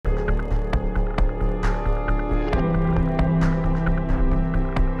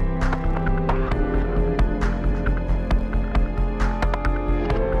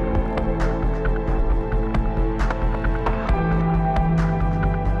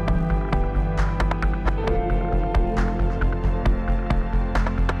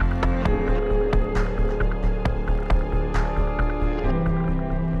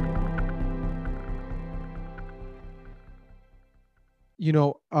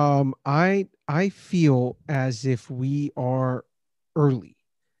I feel as if we are early.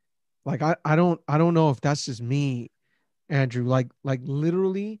 Like I don't know if that's just me, Andrew. Like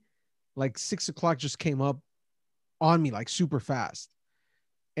literally, like 6 o'clock just came up on me like super fast,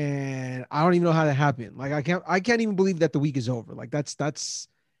 and I don't even know how that happened. Like I can't even believe that the week is over. Like that's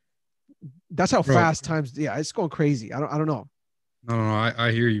how Bro, fast times. Yeah, it's going crazy. I don't know. no,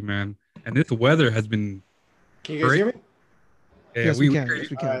 I hear you, man. And this weather has been Can you guys great. hear me? Yeah, Yes, we we can. hear you.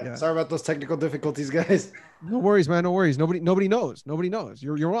 Yes, we All can. right. Yeah. Sorry about those technical difficulties, guys. No worries, man. No worries. Nobody knows. Nobody knows.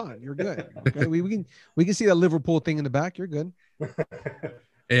 You're on. You're good. Okay. We can see that Liverpool thing in the back. You're good.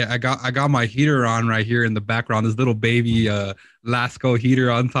 Hey, I got my heater on right here in the background. This little baby Lasco heater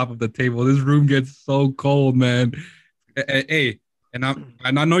on top of the table. This room gets so cold, man. Hey, and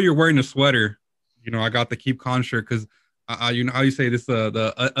I know you're wearing a sweater. I got the Keep Con shirt because you know how you say this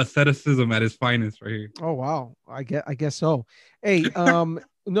the asceticism at its finest right here. Oh wow. I guess so. Hey,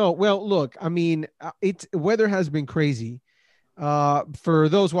 no, well, look, I mean, it weather has been crazy. For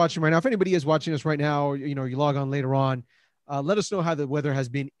those watching right now, if anybody is watching us right now, you log on later on, let us know how the weather has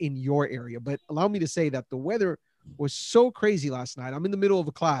been in your area. But allow me to say that the weather was so crazy last night. I'm in the middle of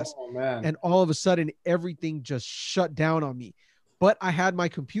a class, Oh man. and all of a sudden everything just shut down on me. But I had my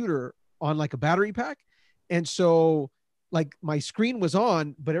computer on like a battery pack, and so like my screen was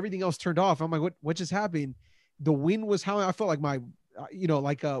on, but everything else turned off. I'm like, what just happened? The wind was howling. I felt like my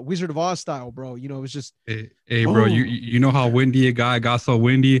like a Wizard of Oz style, bro. It was just Hey, bro, you boom. you know how windy it got so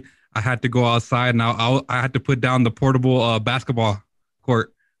windy. I had to go outside and I had to put down the portable basketball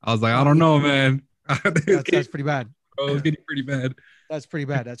court. I was like, I Oh don't yeah, know, man. that's pretty bad. It was getting pretty bad. That's pretty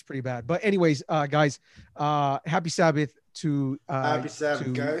bad. That's pretty bad. But anyways, guys, happy Sabbath to Happy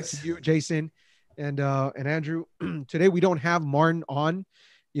Sabbath, guys. you, Jason, and Andrew. Today we don't have Martin on,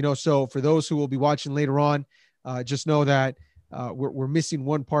 so for those who will be watching later on, just know that we're missing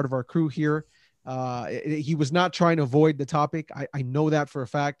one part of our crew here. He was not trying to avoid the topic. I know that for a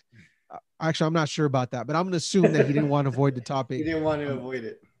fact. Actually, I'm not sure about that, but I'm going to assume that he didn't want to avoid the You topic. didn't want to Um, avoid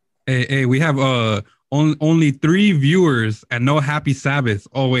it. Hey, we have only three viewers and no happy Sabbath.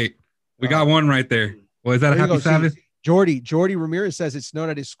 Oh wait, we got one right there. Well, is that a There you happy go. See, Sabbath? Jordy Ramirez says it snowed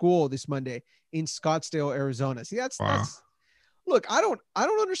at his school this Monday in Scottsdale, Arizona. See, that's Wow. that's look, I don't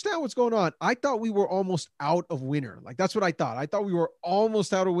understand what's going on. I thought we were almost out of winter. Like that's what I thought. I thought we were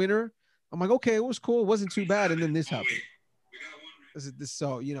almost out of winter. I'm like, okay, it was cool, it wasn't too bad, and then this happened. This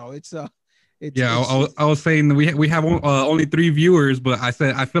so Yeah, it's I was saying we have only three viewers, but I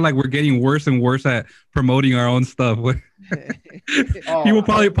said I feel like we're getting worse and worse at promoting our own stuff. People Oh,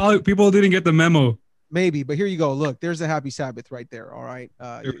 probably people didn't get the memo. maybe, but here you go. Look, there's a happy Sabbath right there. All right,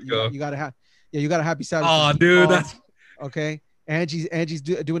 There we go. you got to have, yeah, you got a happy Sabbath for Oh, Keep dude, On. that's Okay. Angie's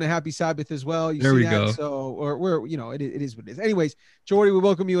doing a happy Sabbath as well. You there see we that? go. So, or we're, it is what it is. Anyways, Jordy, we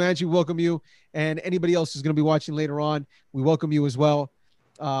welcome you. Angie, we welcome you. And anybody else who's going to be watching later on, we welcome you as well.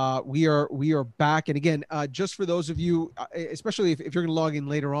 We are back. And again, just for those of you, especially if you're going to log in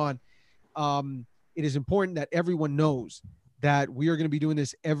later on, it is important that everyone knows that we are going to be doing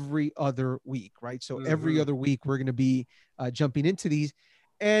this every other week, right? So every other week, we're going to be jumping into these.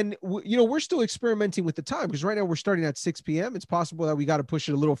 And we're still experimenting with the time because right now we're starting at 6 p.m. It's possible that we got to push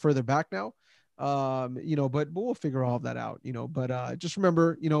it a little further back now. But we'll figure all of that out, but just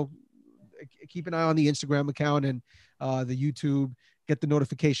remember, keep an eye on the Instagram account and the YouTube, get the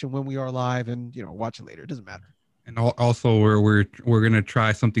notification when we are live, and watch it later. It doesn't matter. And also we're gonna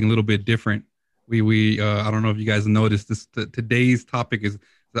try something a little bit different. We I don't know if you guys noticed this. Today's topic is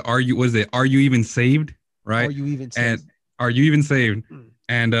the are you even saved? Are Right? you even And saying? are you even saved?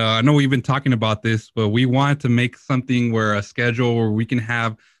 And I know we've been talking about this, but we wanted to make something where a schedule where we can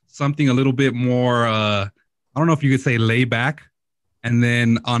have something a little bit more. I don't know if you could say lay back, and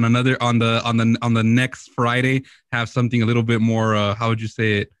then on another on the next Friday have something a little bit more. How would you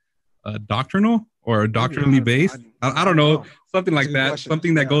say it? Doctrinal or Maybe doctrinally based? I don't don't know, know. something That's a like good that. question.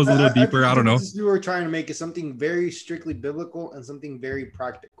 Something that Yeah. goes a little I deeper. I don't think know we were trying to make it something very strictly biblical and something very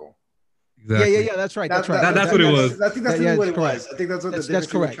practical. exactly. Yeah. That's right. That, That's right. that, That, I That's that what think it that's was. I think that's yeah, really what it's it correct. was. I think that's what the That's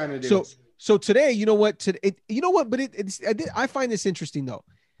difference we were correct. trying to do. So today, you know what? You know what? But I find this interesting though,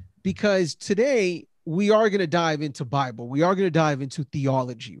 because today we are going to dive into Bible. We are going to dive into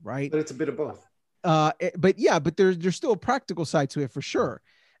theology, right? But it's a bit of both. But yeah, but there's still a practical side to it for sure.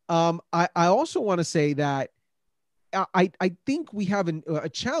 I also want to say that I think we have a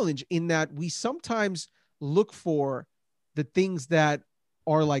challenge in that we sometimes look for the things that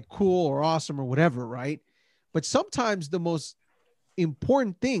are like cool or awesome or whatever, right? But sometimes the most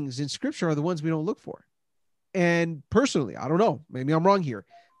important things in scripture are the ones we don't look for. And personally, I don't know, maybe I'm wrong here,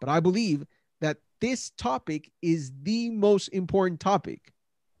 but I believe that this topic is the most important topic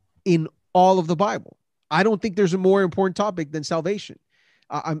in all of the Bible. I don't think there's a more important topic than salvation.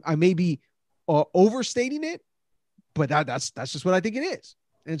 I may be overstating it, but that's just what I think it is.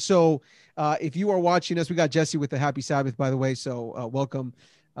 And so if you are watching us, we got Jesse with the Happy Sabbath, by the way. So welcome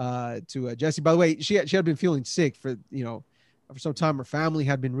to Jesse. By the way, she had been feeling sick for some time. Her family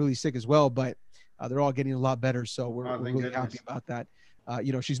had been really sick as well, but they're all getting a lot better. So we're really happy about that.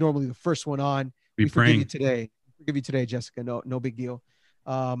 She's normally the first one on. We forgive you today. Forgive you today, Jessica. No big deal.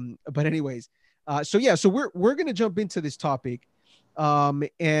 But anyways, so we're going to jump into this topic.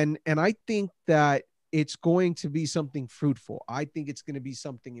 And I think that it's going to be something fruitful. I think it's going to be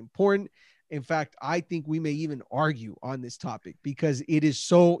something important. In fact, I think we may even argue on this topic because it is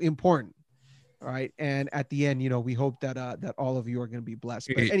so important. All right. And at the end, we hope that all of you are going to be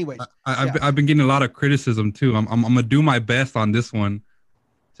blessed. But anyways, I've been getting a lot of criticism too. I'm going to do my best on this one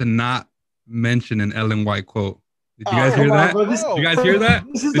to not mention an Ellen White quote. Did you guys hear that? Did you guys hear that?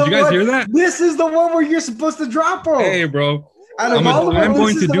 Did you guys hear that? This is the one where you're supposed to drop them. Hey, bro. I'm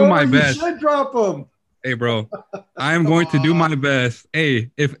going to do my best. You should drop them. Hey, bro. I am going to do my best.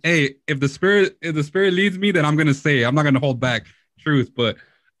 Hey, if the spirit leads me, then I'm going to say, I'm not going to hold back truth, but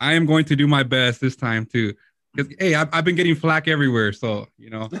I am going to do my best this time too. Because hey, I've been getting flack everywhere, so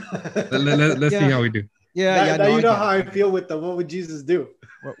let's see how we do. Now you know how I feel with the what would Jesus do?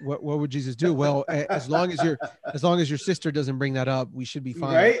 What would Jesus do? Well, as long as your sister doesn't bring that up, we should be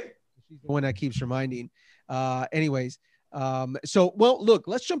fine. Right? She's the one that keeps reminding. Anyways, look,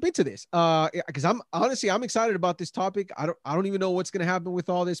 let's jump into this. Because I'm excited about this topic. I don't even know what's going to happen with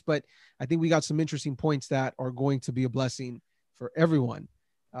all this, but I think we got some interesting points that are going to be a blessing for everyone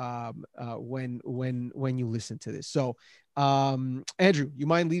when you listen to this. So, Andrew, you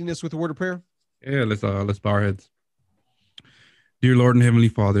mind leading us with a word of prayer? Yeah, let's bow our heads. Dear Lord and Heavenly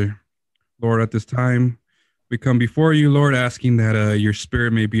Father, Lord, at this time we come before you, Lord, asking that your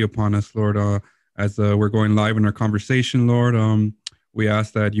Spirit may be upon us, Lord, as we're going live in our conversation, Lord. We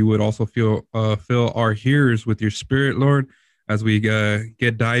ask that you would also fill our hearers with your Spirit, Lord, as we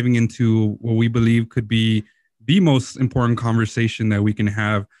get diving into what we believe could be the most important conversation that we can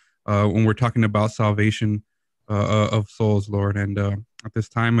have when we're talking about salvation of souls, Lord. And at this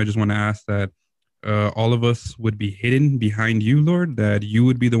time, I just want to ask that all of us would be hidden behind you, Lord, that you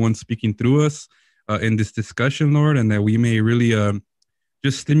would be the one speaking through us in this discussion, Lord, and that we may really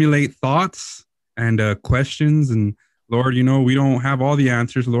just stimulate thoughts and questions. And Lord, we don't have all the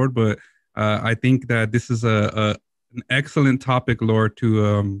answers, Lord, but I think that this is an excellent topic, Lord,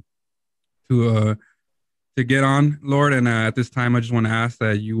 to get on, Lord. And at this time, I just want to ask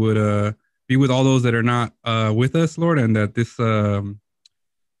that you would be with all those that are not with us, Lord, and that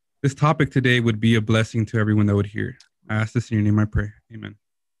this topic today would be a blessing to everyone that would hear. I ask this in your name, I pray.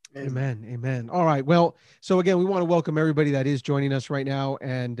 Amen. Amen. All right. Well, so again, we want to welcome everybody that is joining us right now,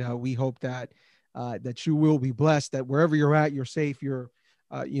 and we hope that you will be blessed. That wherever you're at, you're safe. You're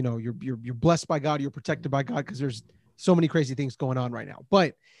blessed by God. You're protected by God, because there's so many crazy things going on right now.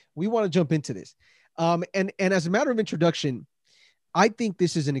 But we want to jump into this. And as a matter of introduction, I think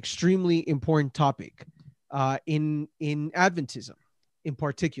this is an extremely important topic in Adventism in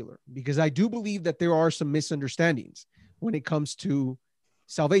particular, because I do believe that there are some misunderstandings when it comes to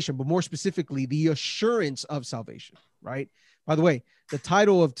salvation, but more specifically, the assurance of salvation, right? By the way, the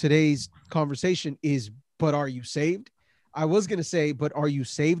title of today's conversation is, "But Are You Saved?" I was going to say, "But are you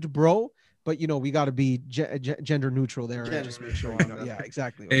saved, bro?" But, we got to be gender neutral there. And just make sure, yeah,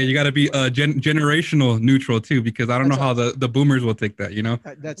 exactly. Hey, you got to be generational neutral too, because I don't know how the boomers will take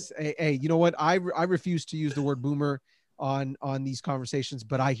that, That's, hey, you know what? I refuse to use the word boomer on these conversations,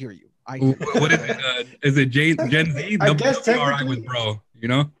 but I hear you. What is it? Is it Gen Z? I guess technically, all right with bro,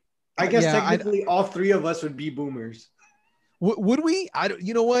 I guess technically all three of us would be boomers. Would we?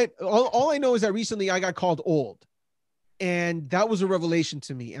 You know what? All I know is that recently I got called old. And that was a revelation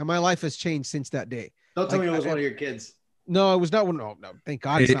to me. And my life has changed since that day. Don't tell me it was one of your kids. No, it was not one. No, thank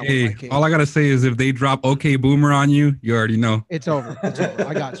God it's not one of my kids. All I got to say is if they drop "Okay Boomer" on you, you already know. It's over.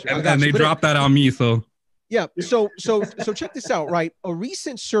 I got you. And they dropped that on me, so. Yeah. So check this out, right? A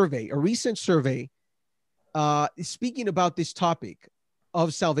recent survey, speaking about this topic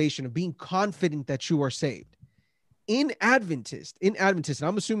of salvation, of being confident that you are saved. In Adventist, and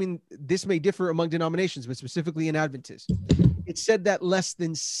I'm assuming this may differ among denominations, but specifically in Adventist, it said that less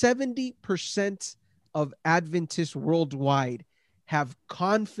than 70% of Adventists worldwide have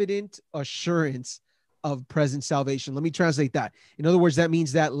confident assurance of present salvation. Let me translate that. In other words, that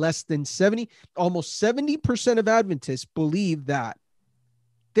means that almost 70% of Adventists believe that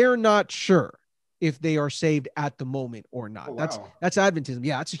they're not sure if they are saved at the moment or not. Oh, That's wow. Adventism.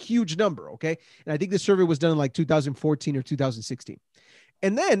 Yeah, it's a huge number. Okay. And I think this survey was done in like 2014 or 2016.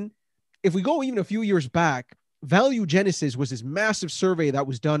 And then if we go even a few years back, Value Genesis was this massive survey that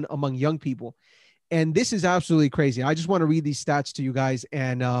was done among young people. And this is absolutely crazy. I just want to read these stats to you guys.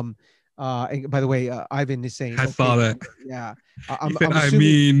 And by the way, Ivan is saying, I saw that. Yeah. I'm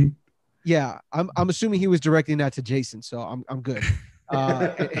assuming, I'm assuming he was directing that to Jason. So I'm good.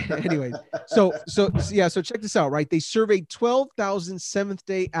 Anyways, so check this out, right? They surveyed 12,000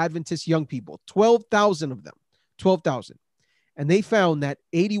 Seventh-day Adventist young people, 12,000 of them, 12,000. And they found that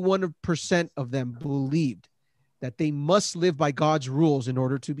 81% of them believed that they must live by God's rules in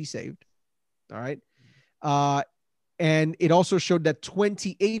order to be saved. All right. And it also showed that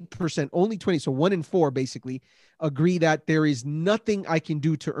 28%, only 20, so 1 in 4 basically, agree that there is nothing I can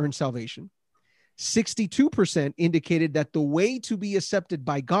do to earn salvation. 62% indicated that the way to be accepted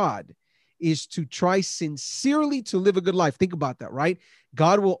by God is to try sincerely to live a good life. Think about that, right?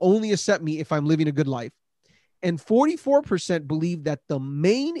 God will only accept me if I'm living a good life. And 44% believe that the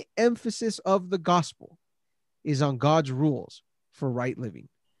main emphasis of the gospel is on God's rules for right living.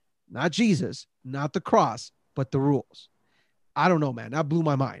 Not Jesus, not the cross, but the rules. I don't know, man. That blew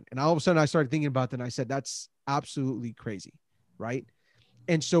my mind. And all of a sudden I started thinking about that and I said, that's absolutely crazy, right?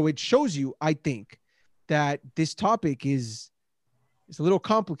 And so it shows you, I think, that this topic is a little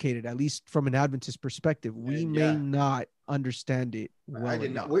complicated, at least from an Adventist perspective. We may not understand it well I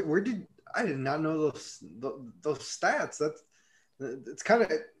did enough. not. I did not know those stats. It's kind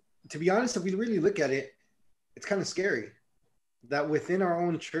of, to be honest, if we really look at it, it's kind of scary that within our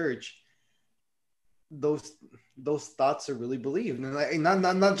own church, those thoughts are really believed, and like,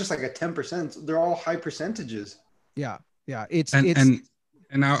 not just like a 10%. They're all high percentages. Yeah.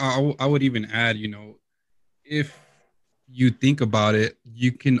 And I would even add, if you think about it,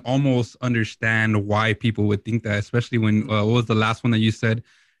 you can almost understand why people would think that, especially when what was the last one that you said,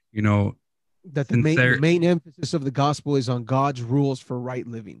 that the main emphasis of the gospel is on God's rules for right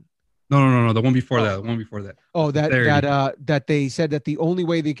living. No. The one before that. The one before that. Oh, that they said that the only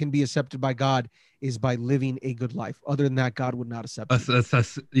way they can be accepted by God is by living a good life. Other than that, God would not accept you.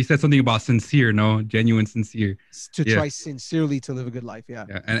 You said something about sincere, genuine, sincere. To try sincerely to live a good life. Yeah.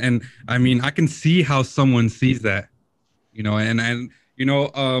 And I mean, I can see how someone sees that,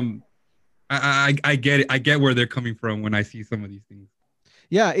 I get it. I get where they're coming from when I see some of these things.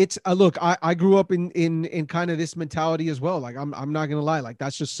 Yeah, it's look, I grew up in kind of this mentality as well. Like I'm not gonna lie, like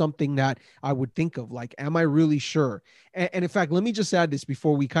that's just something that I would think of. Like, am I really sure? And in fact, let me just add this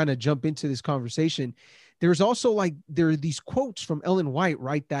before we kind of jump into this conversation. There's also there are these quotes from Ellen White,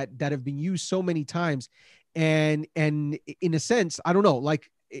 right? That have been used so many times, and in a sense, I don't know,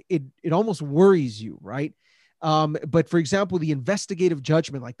 like it almost worries you, right? But for example, the investigative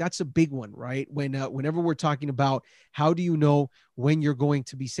judgment, like that's a big one, right? Whenever we're talking about how do you know when you're going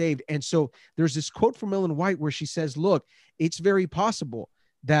to be saved? And so there's this quote from Ellen White where she says, look, it's very possible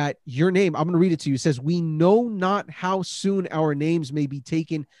that your name, I'm going to read it to you. It says, we know not how soon our names may be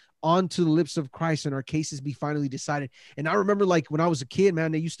taken onto the lips of Christ and our cases be finally decided. And I remember like when I was a kid,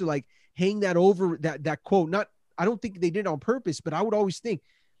 man, they used to like hang that over that quote. I don't think they did it on purpose, but I would always think,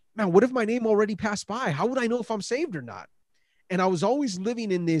 man, what if my name already passed by? How would I know if I'm saved or not? And I was always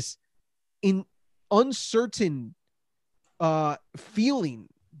living in this uncertain feeling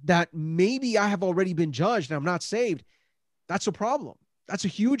that maybe I have already been judged and I'm not saved. That's a problem. That's a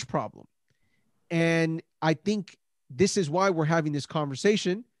huge problem. And I think this is why we're having this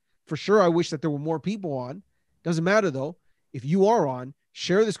conversation. For sure, I wish that there were more people on. Doesn't matter though. If you are on,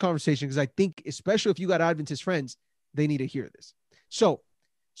 share this conversation because I think, especially if you got Adventist friends, they need to hear this. So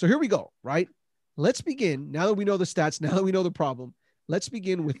here we go, right? Let's begin. Now that we know the stats, now that we know the problem, let's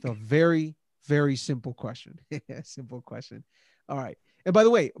begin with a very, very simple question. Simple question. All right. And by the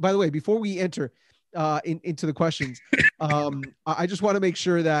way, before we enter into the questions, I just want to make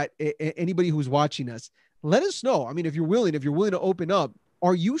sure that anybody who's watching us, let us know. I mean, if you're willing to open up,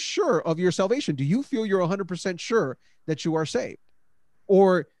 are you sure of your salvation? Do you feel you're 100% sure that you are saved?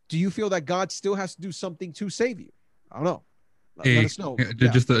 Or do you feel that God still has to do something to save you? I don't know. Let us know.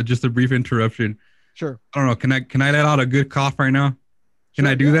 Just a brief interruption. Sure. I don't know. Can I let out a good cough right now? Can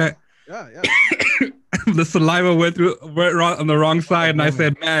I do that? Yeah. The saliva went on the wrong side, and I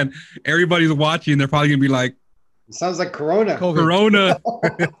said, "Man, everybody's watching. They're probably gonna be like, it sounds like Corona." Corona,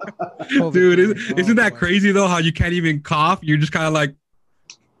 dude. Isn't that crazy though? How you can't even cough? You're just kind of like,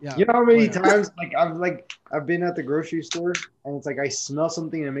 yeah. You know how many times I've been at the grocery store and it's like I smell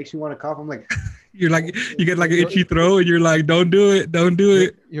something and it makes me want to cough. I'm like. You get like an itchy throat and you're like, don't do it.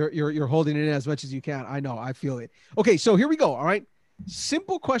 You're holding it in as much as you can. I know. I feel it. Okay. So here we go. All right.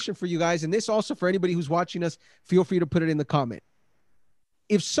 Simple question for you guys, and this also for anybody who's watching us, feel free to put it in the comment.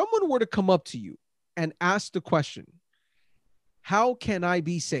 If someone were to come up to you and ask the question, how can I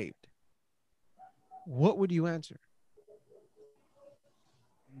be saved? What would you answer?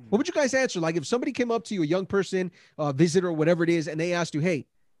 What would you guys answer? Like if somebody came up to you, a young person, a visitor, whatever it is, and they asked you, hey,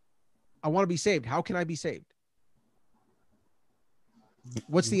 I want to be saved. How can I be saved?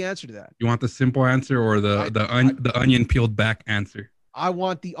 What's the answer to that? You want the simple answer or the onion peeled back answer? I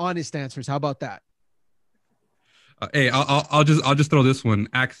want the honest answers. How about that? Hey, I'll just throw this one.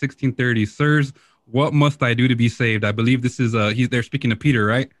 Acts 16:30. Sirs, what must I do to be saved? I believe this is they're speaking to Peter,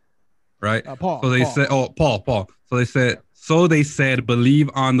 right? Right. Paul. So they said, Paul. So they said, believe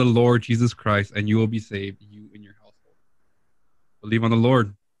on the Lord Jesus Christ, and you will be saved, you and your household. Believe on the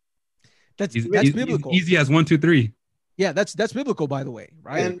Lord. That's biblical. Easy as 1, 2, 3. Yeah, that's biblical, by the way,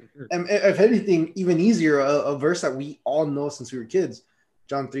 right? And if anything, even easier, a verse that we all know since we were kids,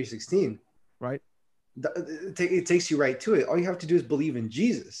 John 3:16. Right. It takes you right to it. All you have to do is believe in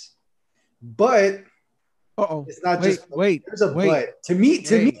Jesus. But it's not there's a but. To me,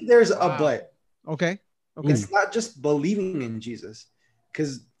 there's a but. Okay. It's not just believing in Jesus,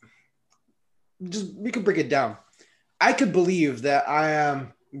 because we could break it down. I could believe that I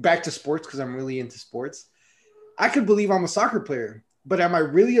am back to sports because I'm really into sports. I could believe I'm a soccer player, but am I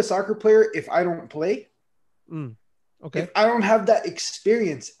really a soccer player if I don't play? Okay. If I don't have that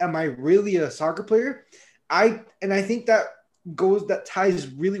experience, am I really a soccer player? I think that ties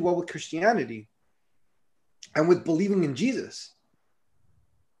really well with Christianity and with believing in Jesus.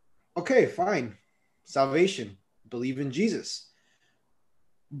 Okay, fine. Salvation, believe in Jesus.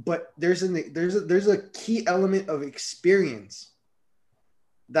 But there's a key element of experience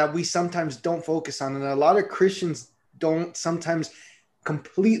that we sometimes don't focus on. And a lot of Christians don't sometimes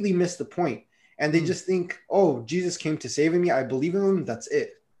completely miss the point. And they just think, oh, Jesus came to save me. I believe in him. That's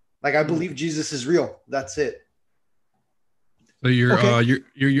it. Like, I believe Jesus is real. That's it. So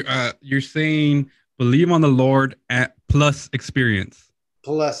you're saying believe on the Lord plus experience.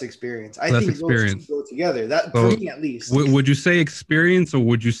 Plus experience. I think those two go together. That for me at least. Would you say experience or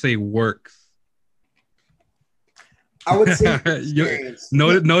would you say works? I would say experience.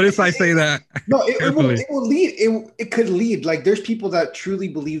 Notice I say that. No, it will lead. It could lead. Like, there's people that truly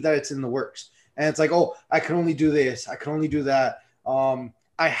believe that it's in the works. And it's like, oh, I can only do this. I can only do that.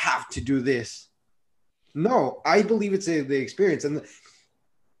 I have to do this. No, I believe it's the experience. And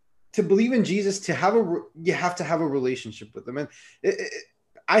to believe in Jesus, you have to have a relationship with him. And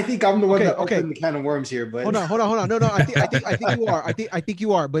I think I'm the one that opened the can of worms here. But hold on. No. I think you are. I think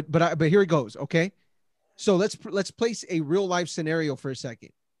you are. But here it goes. Okay. So let's place a real life scenario for a second.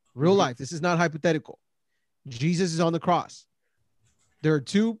 Real life. This is not hypothetical. Jesus is on the cross. There are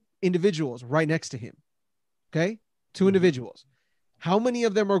two individuals right next to him. Okay. Two individuals. How many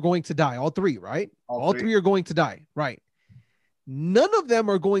of them are going to die? All three, right? All three are going to die. Right. None of them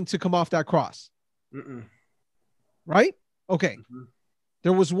are going to come off that cross. Right? Okay.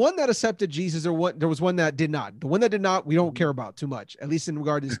 There was one that accepted Jesus, there was one that did not. The one that did not, we don't care about too much, at least in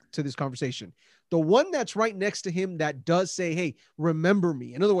regard to this conversation. The one that's right next to him that does say, hey, remember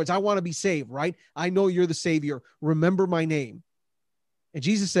me. In other words, I want to be saved, right? I know you're the Savior. Remember my name. And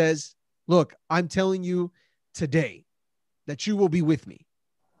Jesus says, look, I'm telling you today that you will be with me.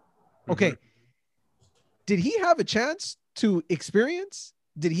 Okay. Did he have a chance to experience?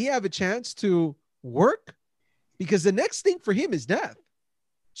 Did he have a chance to work? Because the next thing for him is death.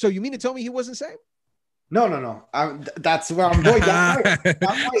 So you mean to tell me he wasn't saved? No. That's where I'm going. That's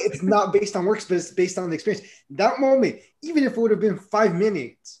why it's not based on works, but it's based on the experience. That moment, even if it would have been 5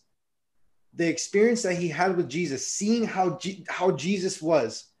 minutes, the experience that he had with Jesus, seeing how Jesus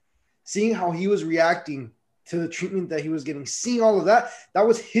was, seeing how he was reacting to the treatment that he was getting, seeing all of that, that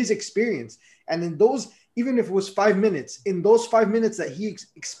was his experience. And in those, even if it was 5 minutes, in those 5 minutes that he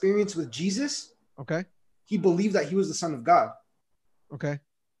experienced with Jesus, okay, he believed that he was the Son of God. Okay.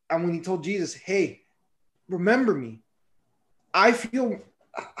 And when he told Jesus, hey, remember me, I feel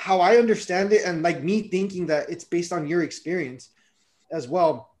how I understand it, and like me thinking that it's based on your experience as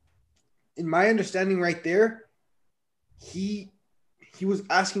well. In my understanding right there, he was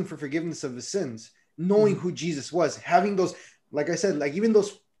asking for forgiveness of his sins, knowing who Jesus was, having those, like I said, like even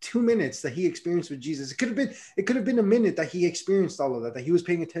those 2 minutes that he experienced with Jesus. It could have been a minute that he experienced all of that he was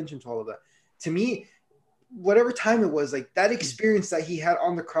paying attention to all of that. To me, whatever time it was, like that experience that he had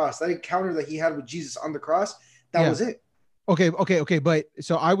on the cross, that encounter that he had with Jesus on the cross, that was it. Okay. But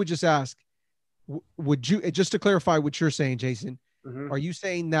so I would just ask, would you, just to clarify what you're saying, Jason, are you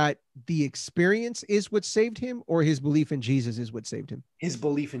saying that the experience is what saved him, or his belief in Jesus is what saved him? His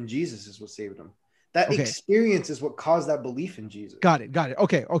belief in Jesus is what saved him. That Okay. experience is what caused that belief in Jesus. Got it.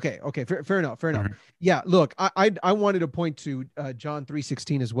 Okay. Fair enough. Mhm. Yeah. Look, I wanted to point to John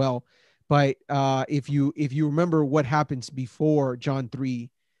 3:16 as well, but if you remember what happens before John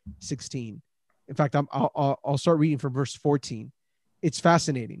 3:16, in fact, I'll start reading from verse 14. It's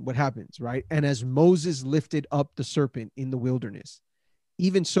fascinating what happens, right? And as Moses lifted up the serpent in the wilderness,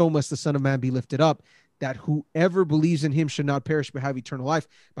 even so must the Son of Man be lifted up, that whoever believes in him should not perish but have eternal life.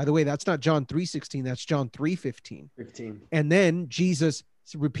 By the way, that's not John 3:16, that's John 3:15. 15. And then Jesus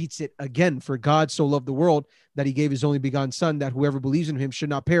repeats it again. For God so loved the world that he gave his only begotten son, that whoever believes in him should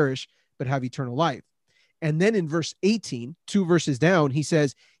not perish, but have eternal life. And then in verse 18, 2 verses down, he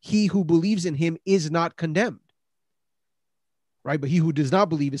says, he who believes in him is not condemned. Right? But he who does not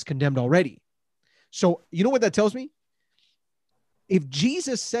believe is condemned already. So you know what that tells me? If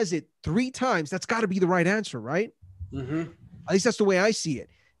Jesus says it 3 times, that's got to be the right answer, right? Mm-hmm. At least that's the way I see it.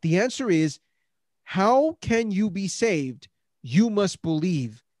 The answer is, how can you be saved? You must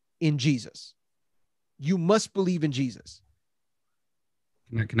believe in Jesus. You must believe in Jesus.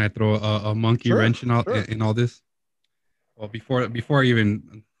 Can I throw a monkey Sure, wrench in all sure. in all this? Well, before I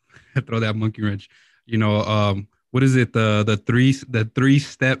even throw that monkey wrench, what is it? The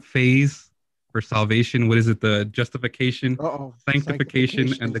 3-step phase for salvation. What is it? The justification,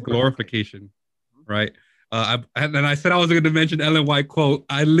 sanctification, and the glorification. Right. And I said I was going to mention Ellen White quote.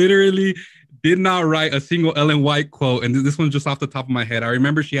 I literally did not write a single Ellen White quote, and this one's just off the top of my head. I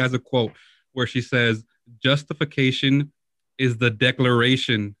remember she has a quote where she says, "Justification is the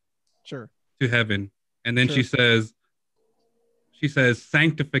declaration Sure. to heaven," and then Sure. she says,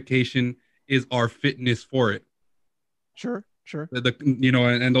 "Sanctification is our fitness for it." Sure.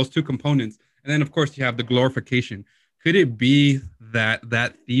 And those 2 components, and then of course you have the glorification. Could it be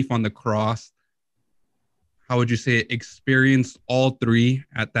that thief on the cross, how would you say it, experienced all 3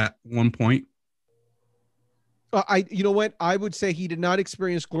 at that one point? You know what? I would say he did not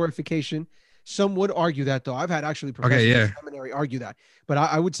experience glorification. Some would argue that, though. I've had actually professors in seminary argue that, but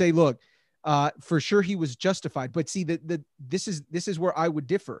I would say, look, for sure he was justified. But see, this is where I would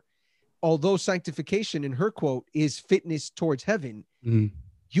differ. Although sanctification in her quote is fitness towards heaven,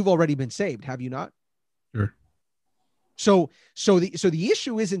 you've already been saved, have you not? Sure. So the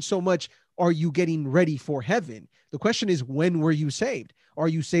issue isn't so much, are you getting ready for heaven? The question is, when were you saved? Are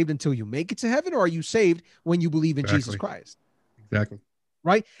you saved until you make it to heaven, or are you saved when you believe in Jesus Christ? Exactly.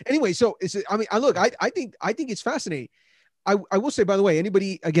 Right. Anyway, so I think it's fascinating. I will say, by the way,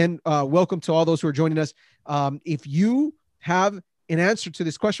 anybody, again, welcome to all those who are joining us. If you have an answer to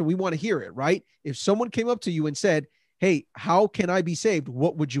this question, we want to hear it, right? If someone came up to you and said, hey, how can I be saved?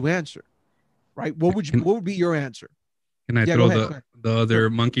 What would you answer? Right? What would be your answer? Can I throw the other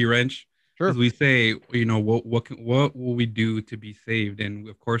monkey wrench? Sure. As we say, what will we do to be saved? And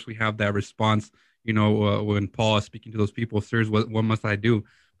of course we have that response, when Paul is speaking to those people, sirs, what must I do?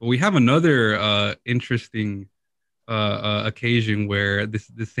 But we have another interesting occasion where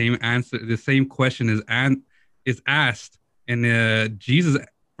the same question is asked, and Jesus,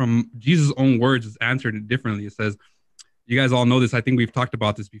 from Jesus' own words, is answered differently. It says, you guys all know this. I think we've talked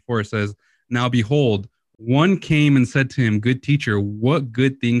about this before. It says, now behold, one came and said to him, good teacher, what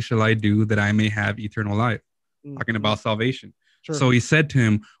good thing shall I do that I may have eternal life? Mm-hmm. Talking about salvation. Sure. So he said to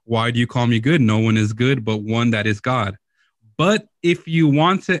him, why do you call me good? No one is good, but one, that is God. But if you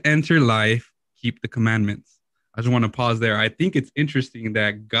want to enter life, keep the commandments. I just want to pause there. I think it's interesting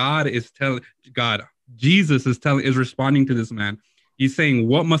that Jesus is responding to this man. He's saying,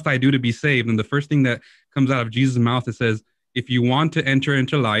 what must I do to be saved? And the first thing that comes out of Jesus' mouth, it says, if you want to enter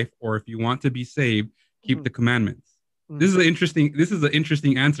into life, or if you want to be saved, keep the commandments. This is an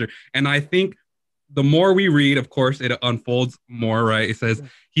interesting answer. And I think the more we read, of course, it unfolds more, right? It says,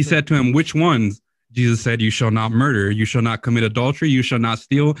 he said to him, which ones? Jesus said, you shall not murder, you shall not commit adultery, you shall not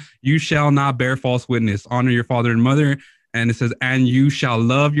steal, you shall not bear false witness, honor your father and mother. And it says, and you shall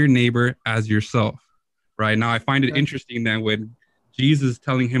love your neighbor as yourself. Right? Now, I find it interesting that when Jesus is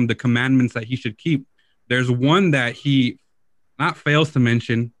telling him the commandments that he should keep, there's one that he not fails to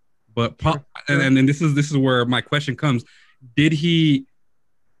mention, but and this is where my question comes. Did he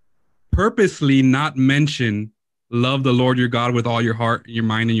purposely not mention love the Lord your God with all your heart, your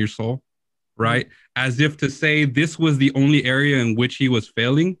mind, and your soul? Right? As if to say this was the only area in which he was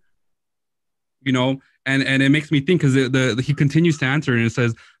failing, and it makes me think, because he continues to answer, and it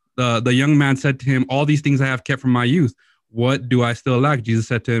says, the young man said to him, all these things I have kept from my youth. What do I still lack? Jesus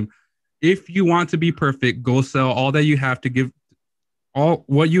said to him, if you want to be perfect, go sell all that you have to give, all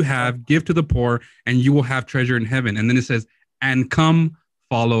what you have, give to the poor, and you will have treasure in heaven. And then it says, and come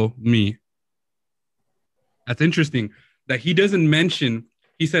follow me. That's interesting that he doesn't mention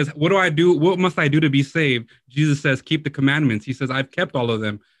He says, what do I do? What must I do to be saved? Jesus says, keep the commandments. He says, I've kept all of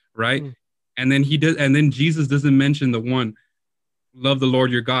them, right? Mm. And then he does, and then Jesus doesn't mention the one, love the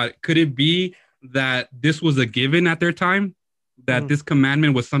Lord your God. Could it be that this was a given at their time? That this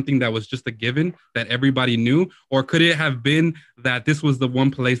commandment was something that was just a given that everybody knew? Or could it have been that this was the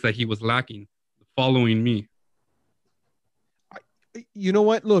one place that he was lacking, following me? You know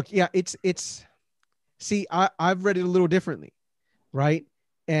what? Look, yeah, see, I've read it a little differently, right?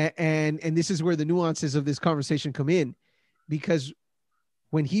 And this is where the nuances of this conversation come in, because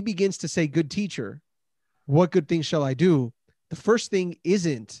when he begins to say, good teacher, what good things shall I do? The first thing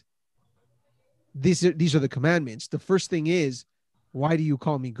isn't these are the commandments. The first thing is, why do you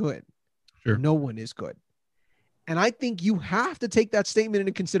call me good? Sure. No one is good. And I think you have to take that statement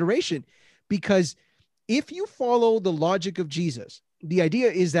into consideration, because if you follow the logic of Jesus, the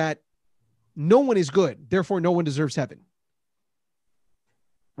idea is that no one is good, therefore no one deserves heaven.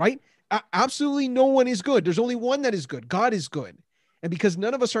 Right? Absolutely no one is good. There's only one that is good. God is good. And because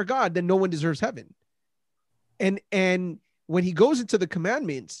none of us are God, then no one deserves heaven. And when he goes into the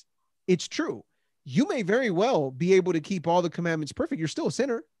commandments, it's true. You may very well be able to keep all the commandments perfect. You're still a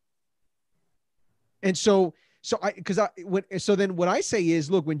sinner. And so then what I say is,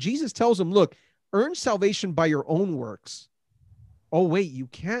 look, when Jesus tells them, look, earn salvation by your own works. Oh, wait, you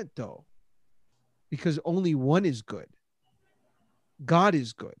can't though, because only one is good. God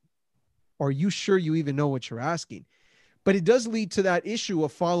is good. Are you sure you even know what you're asking? But it does lead to that issue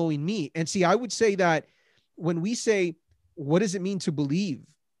of following me. And see, I would say that when we say, what does it mean to believe,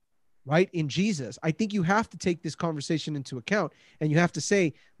 right, in Jesus? I think you have to take this conversation into account, and you have to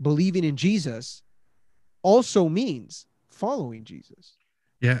say believing in Jesus also means following Jesus.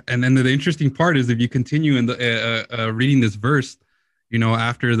 Yeah, and then the interesting part is, if you continue in the reading this verse, you know,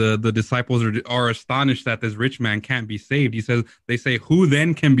 after the disciples are astonished that this rich man can't be saved, they say, who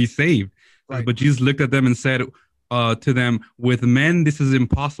then can be saved? Right. But Jesus looked at them and said to them, with men this is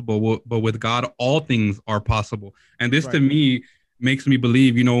impossible, but with God all things are possible. And this, right, to me makes me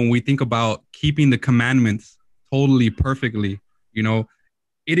believe, you know, when we think about keeping the commandments totally perfectly, you know,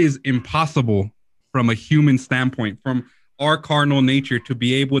 it is impossible from a human standpoint, from our carnal nature, to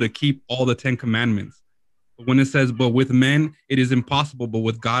be able to keep all the 10 commandments. But when it says, but with men, it is impossible, but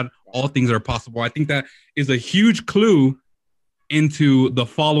with God, all things are possible, I think that is a huge clue into the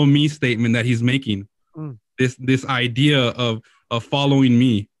follow me statement that he's making. This idea of following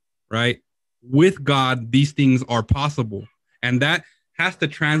me, right? With God, these things are possible. And that has to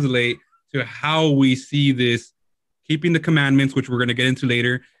translate to how we see this, keeping the commandments, which we're going to get into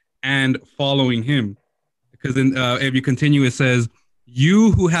later, and following him. Because then if you continue, it says,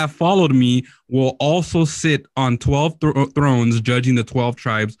 you who have followed me will also sit on 12 thrones, judging the 12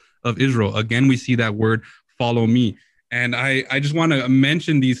 tribes of Israel. Again, we see that word, follow me. And I just want to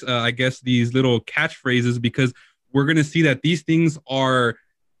mention these, I guess, these little catchphrases, because we're going to see that these things are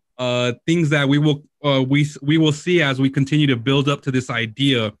things that we will see as we continue to build up to this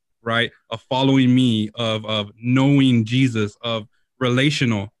idea, right, of following me, of knowing Jesus, of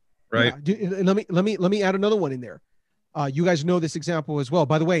relational, right? Yeah. Let me add another one in there. You guys know this example as well.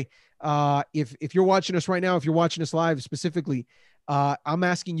 By the way, if you're watching us right now, if you're watching us live specifically, I'm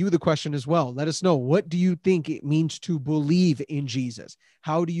asking you the question as well. Let us know, what do you think it means to believe in Jesus?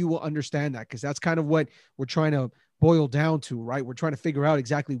 How do you understand that? Because that's kind of what we're trying to boil down to, right? We're trying to figure out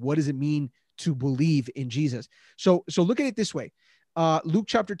exactly what does it mean to believe in Jesus. So look at it this way. Luke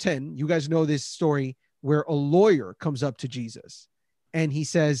chapter 10, you guys know this story where a lawyer comes up to Jesus and he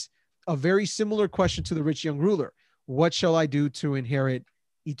says a very similar question to the rich young ruler. What shall I do to inherit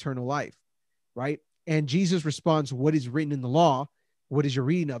eternal life? Right? And Jesus responds, what is written in the law? What is your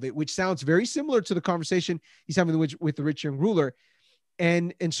reading of it? Which sounds very similar to the conversation he's having with the rich young ruler.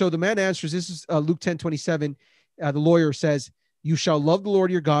 And so the man answers, this is Luke 10:27. The lawyer says, you shall love the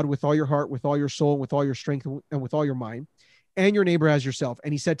Lord your God with all your heart, with all your soul, with all your strength, and with all your mind, and your neighbor as yourself.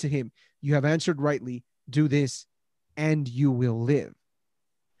 And he said to him, you have answered rightly. Do this and you will live.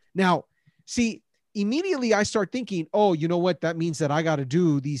 Now, see, immediately I start thinking, oh, you know what? That means that I got to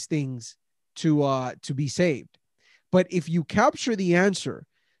do these things to be saved. But if you capture the answer,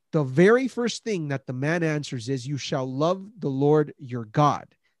 the very first thing that the man answers is, you shall love the Lord your God.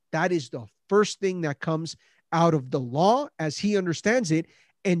 That is the first thing that comes out of the law as he understands it.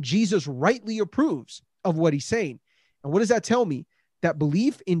 And Jesus rightly approves of what he's saying. And what does that tell me? That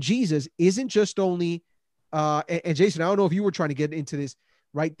belief in Jesus isn't just only, and Jason, I don't know if you were trying to get into this,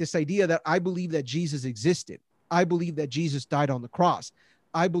 right? This idea that I believe that Jesus existed. I believe that Jesus died on the cross.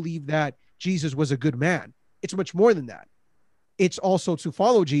 I believe that Jesus was a good man. It's much more than that. It's also to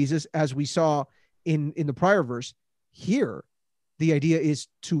follow Jesus, as we saw in the prior verse. Here, The idea is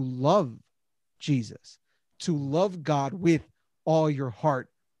to love Jesus, to love God with all your heart,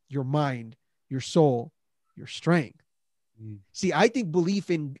 your mind, your soul, your strength. See, I think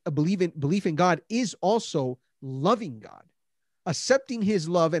belief in God is also loving God, accepting his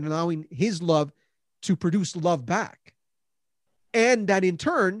love and allowing his love to produce love back. And that in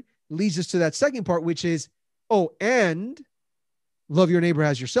turn leads us to that second part, which is, and love your neighbor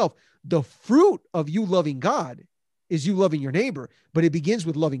as yourself. The fruit of you loving God is you loving your neighbor, but it begins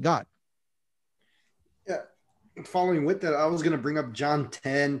with loving God. Yeah. Following with that, I was going to bring up John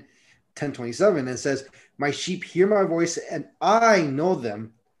 10:27. It says, my sheep hear my voice and I know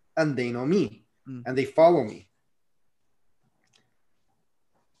them and they know me and they follow me.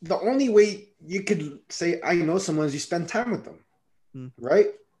 The only way you could say, I know someone is you spend time with them, right?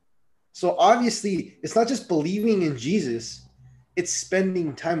 So obviously it's not just believing in Jesus, it's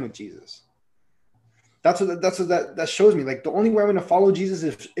spending time with Jesus. That's what that shows me. Like the only way I'm going to follow Jesus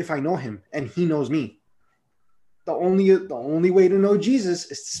is if I know him and he knows me. The only way to know Jesus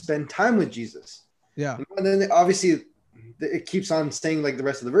is to spend time with Jesus. Yeah. And then obviously it keeps on saying like the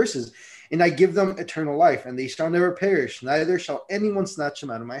rest of the verses, and I give them eternal life and they shall never perish. Neither shall anyone snatch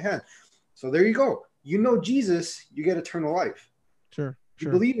them out of my hand. So there you go. You know Jesus, you get eternal life. Sure. You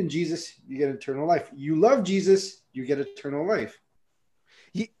believe in Jesus, you get eternal life. You love Jesus, you get eternal life.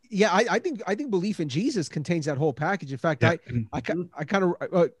 Yeah, I think belief in Jesus contains that whole package. In fact, I kind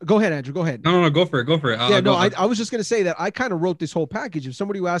of go ahead, Andrew. Go ahead. No, go for it. I was just going to say that I kind of wrote this whole package. If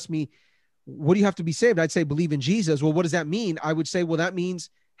somebody who asked me, what do you have to be saved? I'd say believe in Jesus. Well, what does that mean? I would say, well, that means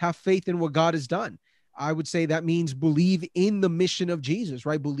have faith in what God has done. I would say that means believe in the mission of Jesus,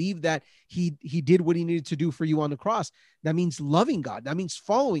 right? Believe that he did what he needed to do for you on the cross. That means loving God. That means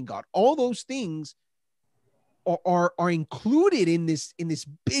following God. All those things are included in this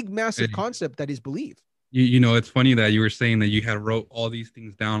big, massive concept that is belief. You know, it's funny that you were saying that you had wrote all these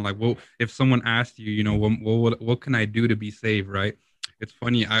things down. Like, well, if someone asked you, you know, what can I do to be saved, right? It's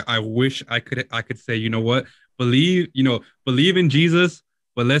funny. I wish I could say, you know what, believe in Jesus,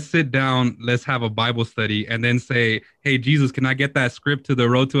 but let's sit down, let's have a Bible study, and then say, hey, Jesus, can I get that script to the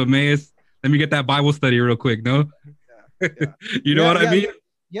road to Emmaus? Let me get that Bible study real quick. No, you know what I mean?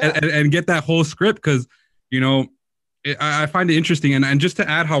 Yeah. And get that whole script, because you know, I find it interesting, and just to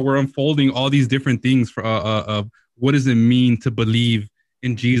add how we're unfolding all these different things for what does it mean to believe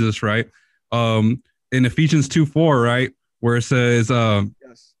in Jesus, right? In Ephesians 2:4, right, where it says,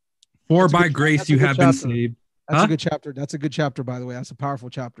 "For by grace you have been saved." That's a good chapter. That's a good chapter, by the way. That's a powerful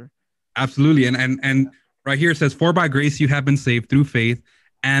chapter. Absolutely, and right here it says, "For by grace you have been saved through faith,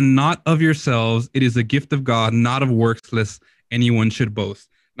 and not of yourselves; it is a gift of God, not of works, lest anyone should boast."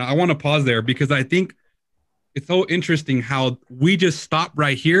 Now, I want to pause there because I think it's so interesting how we just stop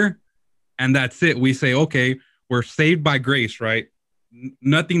right here and that's it. We say, okay, we're saved by grace, right?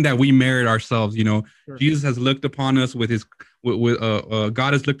 Nothing that we merit ourselves. You know, sure. Jesus has looked upon us with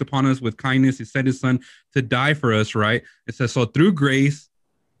God has looked upon us with kindness. He sent his son to die for us, right? It says, so through grace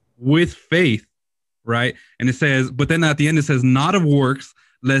with faith, right? And it says, but then at the end, it says, not of works,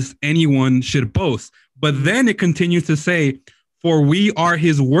 lest anyone should boast. But then it continues to say, for we are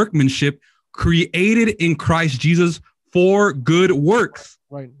his workmanship, created in Christ Jesus for good works,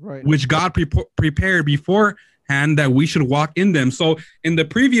 right. Which God prepared beforehand that we should walk in them. So in the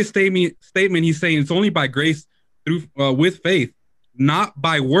previous statement, he's saying it's only by grace through with faith, not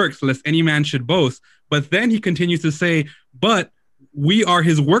by works, lest any man should boast. But then he continues to say, but we are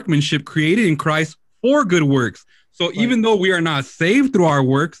his workmanship, created in Christ for good works. So even though we are not saved through our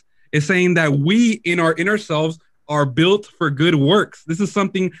works, it's saying that we in our inner selves are built for good works. This is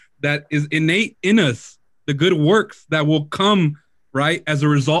something that is innate in us, the good works that will come, right, as a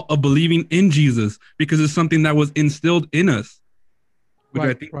result of believing in Jesus, because it's something that was instilled in us, which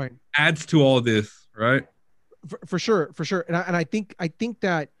I think adds to all this, right? For sure. And I think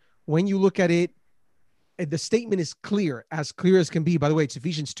that when you look at it, the statement is clear as can be. By the way, it's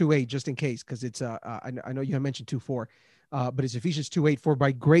Ephesians 2:8, just in case, because it's I know you have mentioned 2:4, but it's Ephesians 2:8. For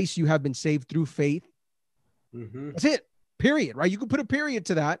by grace you have been saved through faith. Mm-hmm. That's it. Period. Right? You can put a period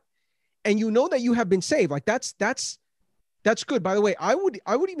to that, and you know that you have been saved. Like that's good. By the way, I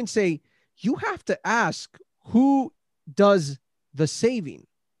would even say you have to ask who does the saving.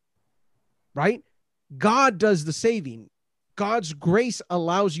 Right? God does the saving. God's grace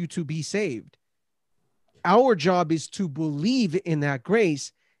allows you to be saved. Our job is to believe in that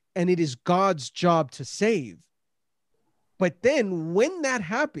grace, and it is God's job to save. But then when that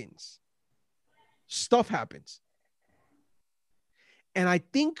happens, stuff happens. And I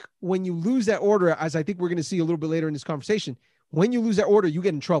think when you lose that order, as I think we're going to see a little bit later in this conversation, when you lose that order, you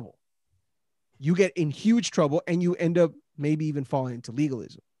get in trouble. You get in huge trouble, and you end up maybe even falling into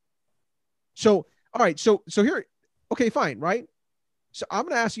legalism. So, all right. So here, okay, fine. Right. So I'm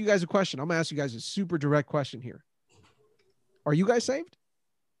going to ask you guys a question. I'm going to ask you guys a super direct question here. Are you guys saved?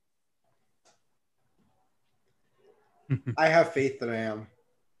 I have faith that I am.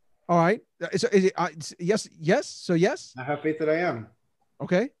 All right. Is it, yes. Yes. So yes. I have faith that I am.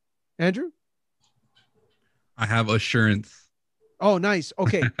 Okay. Andrew? I have assurance. Oh, nice.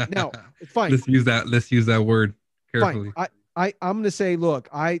 Okay. Now, fine. Let's use that word carefully. Fine. I'm going to say, look,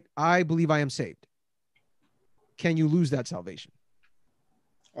 I believe I am saved. Can you lose that salvation?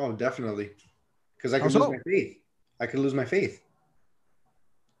 Oh, definitely. Because I could lose my faith. I could lose my faith.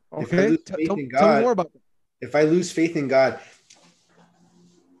 Okay. Tell me more about that. If I lose faith in God,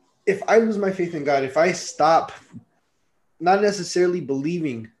 if I stop not necessarily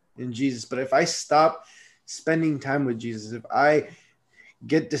believing in Jesus, but if I stop spending time with Jesus, if I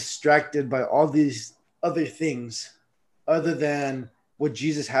get distracted by all these other things other than what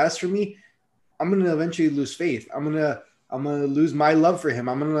Jesus has for me, I'm going to eventually lose faith. I'm going to lose my love for him.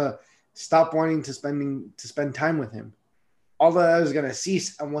 I'm going to stop wanting to spend time with him. All of that is going to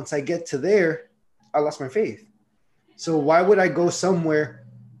cease. And once I get to there, I lost my faith. So why would I go somewhere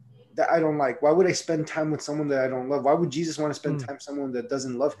that I don't like? Why would I spend time with someone that I don't love? Why would Jesus want to spend time with someone that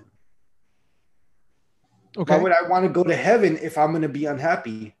doesn't love him? Okay. Why would I want to go to heaven if I'm going to be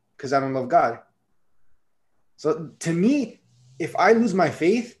unhappy because I don't love God? So to me, if I lose my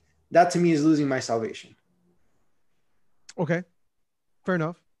faith, that to me is losing my salvation. Okay. Fair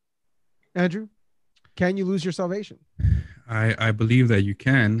enough. Andrew, can you lose your salvation? I believe that you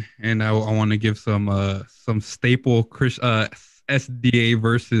can, and I want to give some staple SDA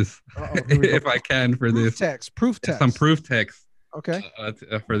verses if I can for proof this. Proof text. Some proof text. Okay.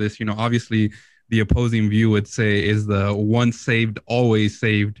 For this, obviously the opposing view would say is the once saved, always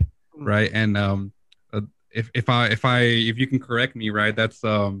saved, right? And if you can correct me, right, that's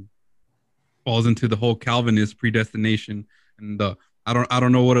falls into the whole Calvinist predestination, and I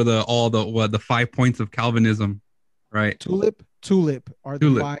don't know what are the 5 points of Calvinism. Right. Tulip are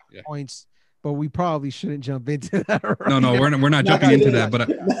the 5 points, but we probably shouldn't jump into that. Right no, now. we're not jumping into that,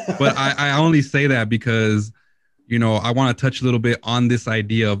 but I only say that because, I want to touch a little bit on this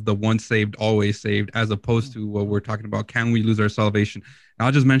idea of the once saved, always saved, as opposed to what we're talking about. Can we lose our salvation? And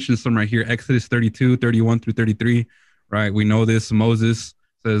I'll just mention some right here. Exodus 32, 31 through 33. Right. We know this. Moses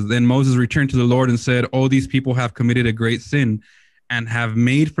says, then Moses returned to the Lord and said, oh, these people have committed a great sin and have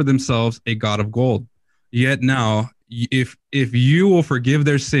made for themselves a god of gold. Yet now, if you will forgive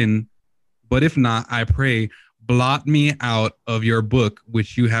their sin, but if not, I pray, blot me out of your book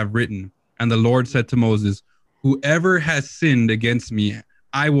which you have written. And the Lord said to Moses, whoever has sinned against me,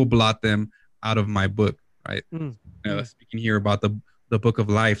 I will blot them out of my book. Right. Speaking here about the book of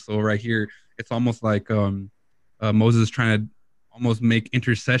life. So right here, it's almost like Moses trying to almost make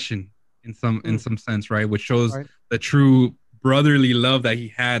intercession in some sense, right? Which shows the true brotherly love that he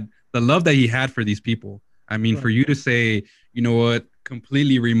had, the love that he had for these people. I mean, for you to say, you know what,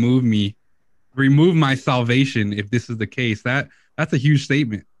 completely remove my salvation if this is the case, that's a huge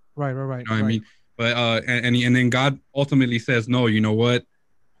statement. Right. You know what I mean? But and then God ultimately says, no, you know what?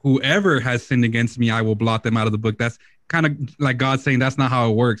 Whoever has sinned against me, I will blot them out of the book. That's kind of like God saying that's not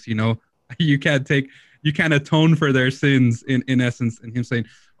how it works. You can't atone for their sins in essence. And him saying,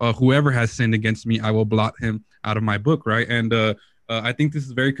 whoever has sinned against me, I will blot him out of my book. Right. And I think this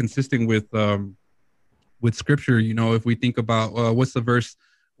is very consistent with scripture. If we think about what's the verse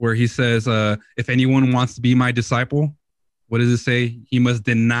where he says, if anyone wants to be my disciple, what does it say? He must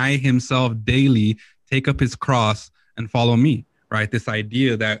deny himself daily, take up his cross and follow me, right? This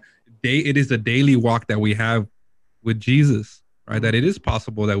idea that it is a daily walk that we have with Jesus, right? That it is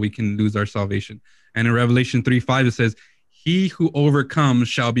possible that we can lose our salvation. And in Revelation 3:5, it says, he who overcomes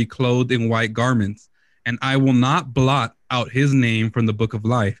shall be clothed in white garments, and I will not blot out his name from the book of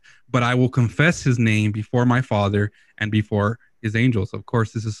life, but I will confess his name before my Father and before his angels. Of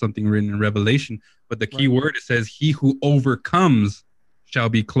course, this is something written in Revelation, but the key word, it says, he who overcomes shall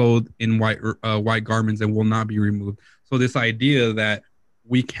be clothed in white garments and will not be removed. So this idea that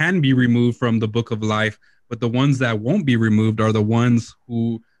we can be removed from the book of life, but the ones that won't be removed are the ones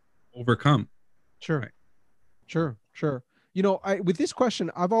who overcome. Sure. Right. Sure. With this question,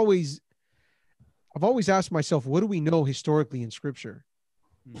 I've always asked myself, what do we know historically in scripture?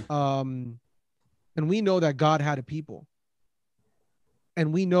 And we know that God had a people.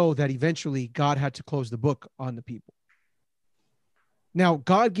 And we know that eventually God had to close the book on the people. Now,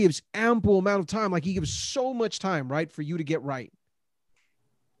 God gives ample amount of time, like he gives so much time, right, for you to get right.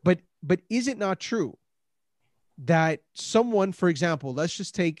 But is it not true that someone, for example, let's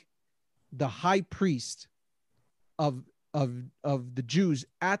just take the high priest of of the Jews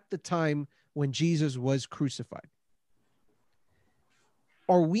at the time when Jesus was crucified.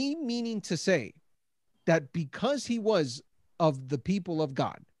 Are we meaning to say that because he was of the people of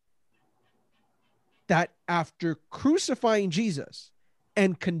God, that after crucifying Jesus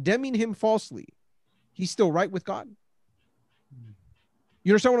and condemning him falsely, he's still right with God?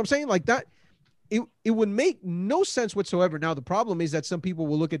 You understand what I'm saying? Like that, it would make no sense whatsoever. Now, the problem is that some people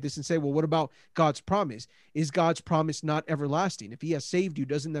will look at this and say, well, what about God's promise? Is God's promise not everlasting? If he has saved you,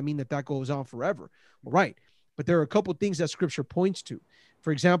 doesn't that mean that that goes on forever? Well, right. But there are a couple of things that scripture points to.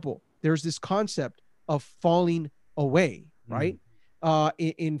 For example, there's this concept of falling away, right?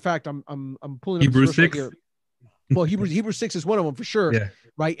 In fact, I'm pulling up Hebrews 6 right here. Well, Hebrews 6 is one of them for sure. Yeah.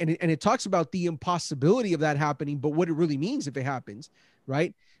 Right. And it talks about the impossibility of that happening, but what it really means if it happens.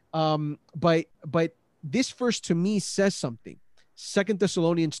 Right. But this verse to me says something. 2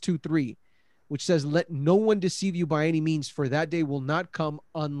 Thessalonians 2:3, which says, let no one deceive you by any means, for that day will not come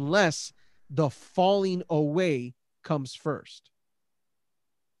unless the falling away comes first.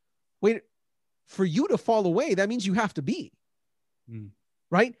 Wait, for you to fall away, that means you have to be.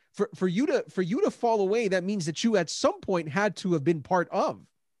 Right? For you to fall away, that means that you at some point had to have been part of.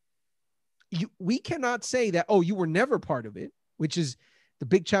 We cannot say that, oh, you were never part of it, which is the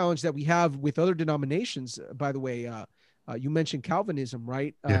big challenge that we have with other denominations. By the way, you mentioned Calvinism,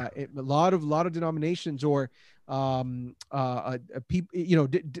 right? Yeah. A lot of denominations, or people, you know,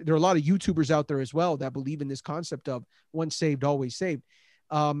 there are a lot of YouTubers out there as well that believe in this concept of once saved, always saved.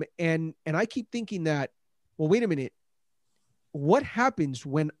 And I keep thinking that, well, wait a minute. What happens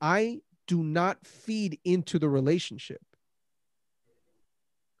when I do not feed into the relationship?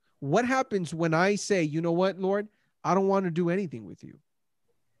 What happens when I say, you know what, Lord, I don't want to do anything with you?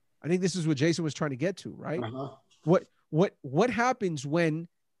 I think this is what Jason was trying to get to, right? What happens when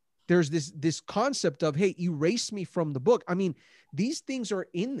there's this concept of, hey, erase me from the book? I mean, these things are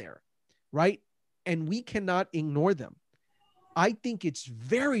in there, right? And we cannot ignore them. I think it's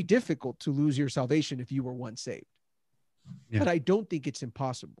very difficult to lose your salvation if you were once saved. Yeah. But I don't think it's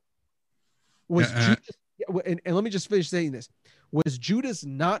impossible. Was Judas, and let me just finish saying this. Was Judas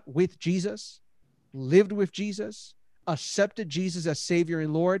not with Jesus, lived with Jesus, accepted Jesus as Savior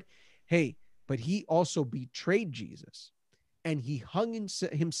and Lord? Hey, but he also betrayed Jesus, and he hung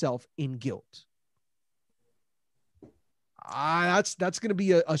himself in guilt. That's going to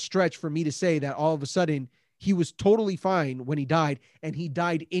be a stretch for me to say that all of a sudden he was totally fine when he died, and he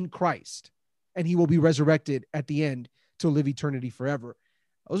died in Christ, and he will be resurrected at the end to live eternity forever.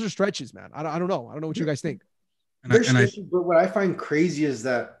 Those are stretches, man. I don't know. I don't know what you guys think. But what I find crazy is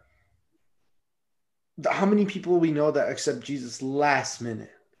that how many people we know that accept Jesus last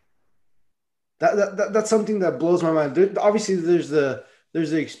minute. That's something that blows my mind. Obviously, there's the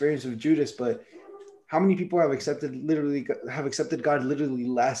experience of Judas, but how many people have accepted God literally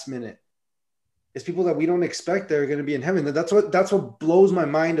last minute? It's people that we don't expect that are going to be in heaven. That's what blows my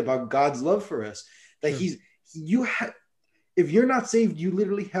mind about God's love for us. That if you're not saved, you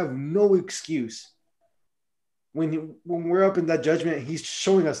literally have no excuse. When we're up in that judgment, he's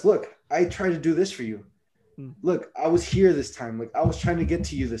showing us, look, I tried to do this for you. Look, I was here this time. Like, I was trying to get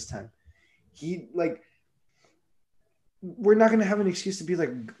to you this time. We're not going to have an excuse to be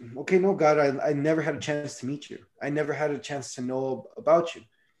like, okay, no, God, I never had a chance to meet you. I never had a chance to know about you.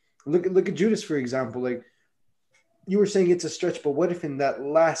 Look at Judas, for example. Like, you were saying it's a stretch, but what if in that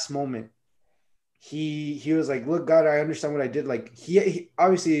last moment, he was like, look, God, I understand what I did. Like, he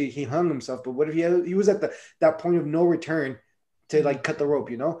obviously he hung himself, but what if he was at that point of no return to like cut the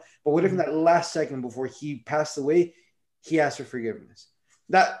rope, you know? But what if in that last second before he passed away, he asked for forgiveness?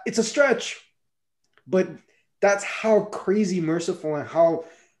 That it's a stretch, but that's how crazy merciful and how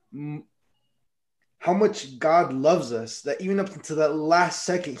much God loves us, that even up until that last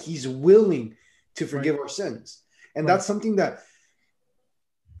second, he's willing to forgive our sins. And that's something that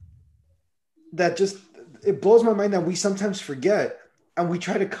just, it blows my mind that we sometimes forget, and we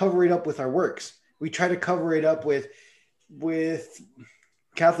try to cover it up with our works. We try to cover it up with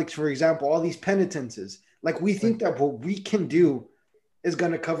Catholics, for example, all these penitences. Like, we think that what we can do is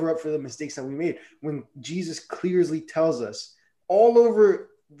going to cover up for the mistakes that we made, when Jesus clearly tells us all over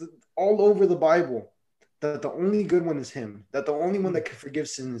the Bible that the only good one is him, that the only one that can forgive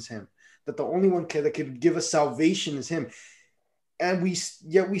sin is him, that the only one that could give us salvation is him. And we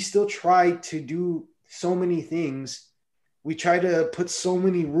still try to do so many things. We try to put so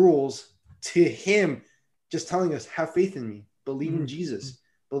many rules to him, just telling us, have faith in me, believe in Jesus,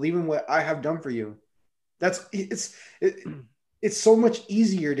 believe in what I have done for you. It's so much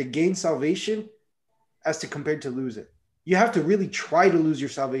easier to gain salvation as to compared to lose it. You have to really try to lose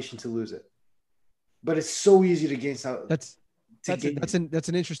your salvation to lose it. but it's so easy to gain salvation. That's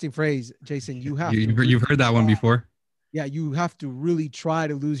an interesting phrase, Jason. You've heard that one before. Yeah, you have to really try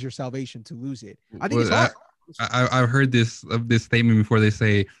to lose your salvation to lose it. I think it's hard. I've heard this statement before. They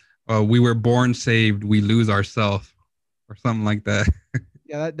say, "We were born saved, we lose ourselves," or something like that.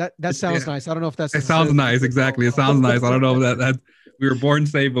 Yeah, that sounds nice. I don't know if that's. It sounds nice, exactly. It sounds nice. I don't know if that we were born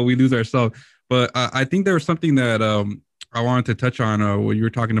saved, but we lose ourselves. But I think there was something that I wanted to touch on when you were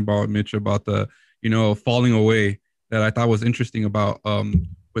talking about, Mitch, about the falling away, that I thought was interesting about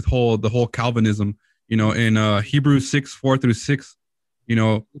with the whole Calvinism. In Hebrews 6:4-6,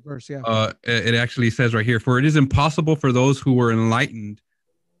 verse, yeah. It actually says right here, "For it is impossible for those who were enlightened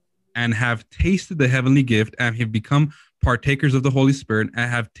and have tasted the heavenly gift and have become partakers of the Holy Spirit and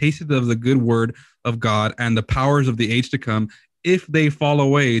have tasted of the good word of God and the powers of the age to come, if they fall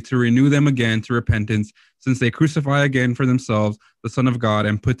away, to renew them again to repentance, since they crucify again for themselves the Son of God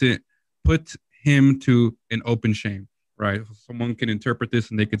and put him to an open shame." Right? Someone can interpret this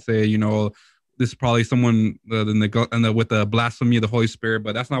and they could say, this is probably someone with the blasphemy of the Holy Spirit,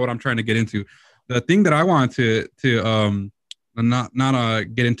 but that's not what I'm trying to get into. The thing that I want to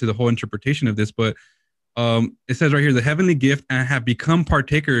not get into the whole interpretation of this, but it says right here, the heavenly gift and have become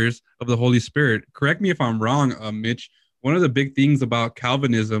partakers of the Holy Spirit. Correct me if I'm wrong, Mitch. One of the big things about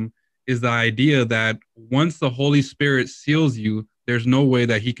Calvinism is the idea that once the Holy Spirit seals you, there's no way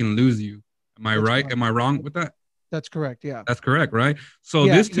that he can lose you. Am I right? Correct. Am I wrong with that? That's correct. Yeah. That's correct, right? So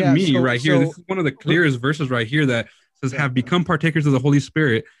this to me right here, this is one of the clearest verses right here that says, have become partakers of the Holy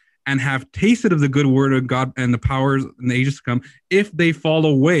Spirit and have tasted of the good word of God and the powers in the ages to come, if they fall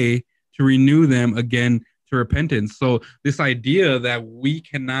away, to renew them again to repentance. So this idea that we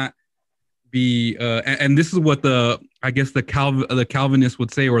cannot be, and this is what the Calvinists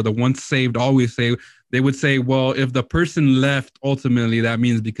would say, or the once saved always say. They would say, well, if the person left, ultimately that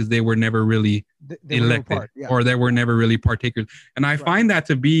means because they were never really elected, or they were never really partakers. And I find that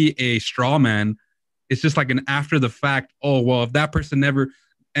to be a straw man. It's just like an after the fact. Oh, well, if that person never,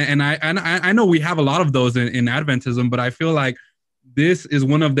 and I know we have a lot of those in Adventism, but I feel like this is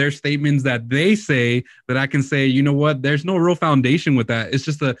one of their statements that they say that I can say, you know what, there's no real foundation with that. It's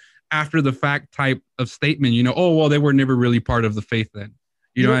just a after the fact type of statement, oh, well, they were never really part of the faith then.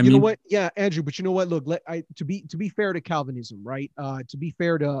 You know what I mean? You know what? Yeah, Andrew, but you know what? Look, to be fair to Calvinism, right? To be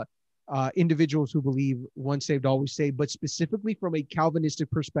fair to individuals who believe once saved, always saved, but specifically from a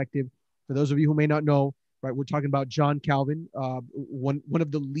Calvinistic perspective, for those of you who may not know, right, we're talking about John Calvin, one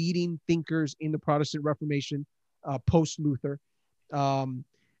of the leading thinkers in the Protestant Reformation, post Luther,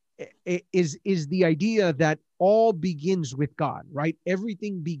 is the idea that all begins with God, right?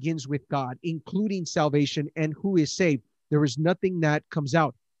 Everything begins with God, including salvation and who is saved. There is nothing that comes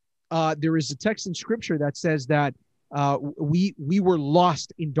out. There is a text in scripture that says that we were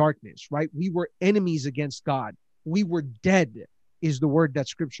lost in darkness, right? We were enemies against God. We were dead is the word that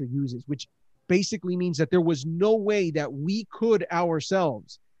scripture uses, which basically means that there was no way that we could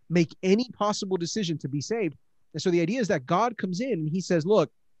ourselves make any possible decision to be saved. And so the idea is that God comes in and he says, look,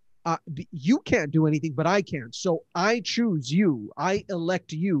 you can't do anything, but I can. So I choose you. I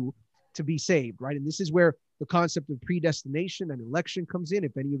elect you to be saved, right? And this is where the concept of predestination and election comes in,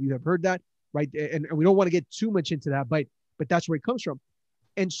 if any of you have heard that, right? And we don't want to get too much into that, but that's where it comes from.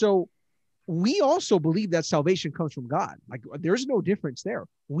 And so we also believe that salvation comes from God. Like, there's no difference there.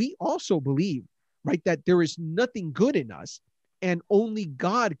 We also believe, right, that there is nothing good in us and only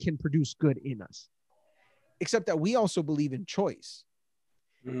God can produce good in us. Except that we also believe in choice.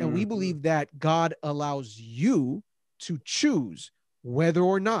 And we believe that God allows you to choose whether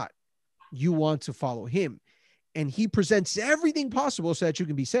or not you want to follow him. And he presents everything possible so that you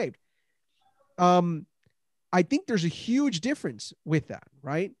can be saved. I think there's a huge difference with that,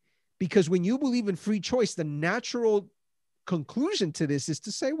 right? Because when you believe in free choice, the natural conclusion to this is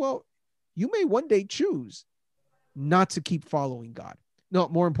to say, well, you may one day choose not to keep following God. No,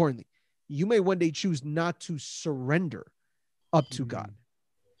 more importantly, you may one day choose not to surrender up to God.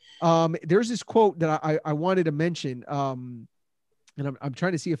 There's this quote that I wanted to mention, and I'm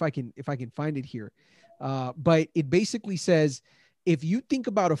trying to see if I can find it here. But it basically says, if you think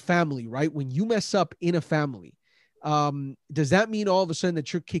about a family, right? When you mess up in a family, does that mean all of a sudden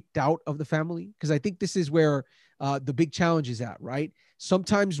that you're kicked out of the family? Because I think this is where the big challenge is at, right?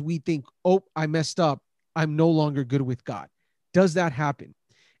 Sometimes we think, oh, I messed up, I'm no longer good with God. Does that happen?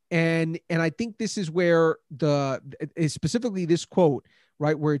 And I think this is where specifically this quote,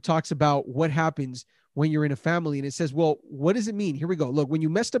 right, where it talks about what happens when you're in a family. And it says, well, what does it mean? Here we go. Look, when you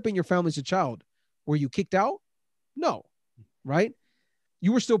messed up in your family as a child, were you kicked out? No, right?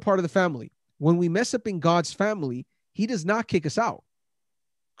 You were still part of the family. When we mess up in God's family, he does not kick us out.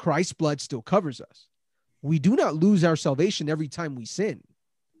 Christ's blood still covers us. We do not lose our salvation every time we sin.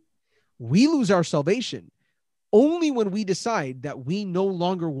 We lose our salvation only when we decide that we no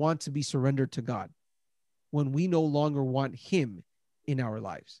longer want to be surrendered to God, when we no longer want him in our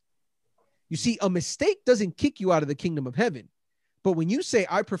lives. You see, a mistake doesn't kick you out of the kingdom of heaven. But when you say,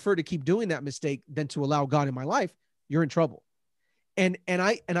 I prefer to keep doing that mistake than to allow God in my life, you're in trouble. And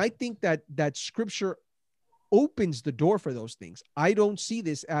I think that scripture opens the door for those things. I don't see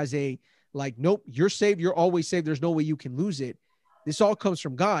this as a, like, nope, you're saved, you're always saved, there's no way you can lose it. This all comes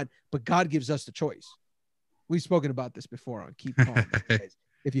from God, but God gives us the choice. We've spoken about this before on Keep Calm.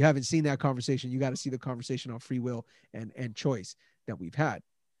 If you haven't seen that conversation, you got to see the conversation on free will and choice that we've had.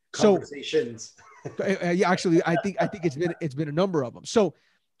 Conversations. So, yeah, actually, I think it's been a number of them. So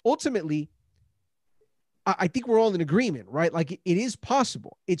ultimately, I think we're all in agreement, right? Like, it is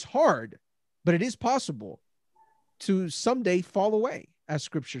possible. It's hard, but it is possible to someday fall away, as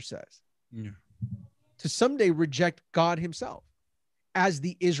scripture says. Yeah. To someday reject God himself, as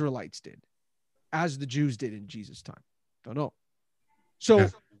the Israelites did, as the Jews did in Jesus' time. Don't know. So, Yeah.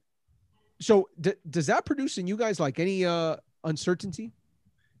 so does that produce in you guys like any uncertainty?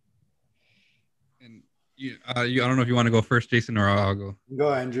 And I don't know if you want to go first, Jason, or I'll go.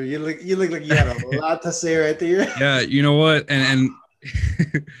 Go, Andrew. You look like you had a lot to say right there. Yeah, you know what? And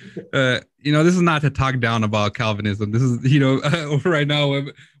this is not to talk down about Calvinism. This is, right now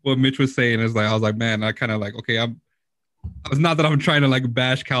what Mitch was saying is like, I was like, man, I kind of like, okay, it's not that I'm trying to like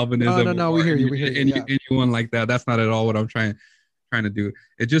bash Calvinism. No, we hear you. Anyone like that. That's not at all what I'm trying to do.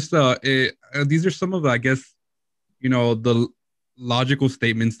 It just, these are some of the, I guess, the logical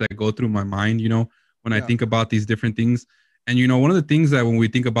statements that go through my mind, when I think about these different things. And, one of the things that when we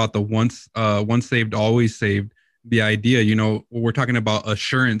think about the once saved, always saved, the idea, we're talking about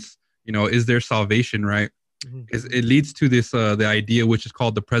assurance, is there salvation, right? Mm-hmm. It leads to this, the idea, which is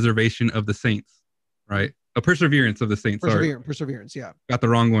called the preservation of the saints, right? A perseverance of the saints. Perseverance. Yeah. Got the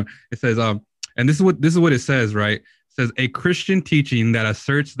wrong one. It says, and this is what it says, right? It says a Christian teaching that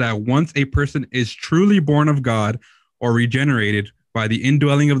asserts that once a person is truly born of God or regenerated by the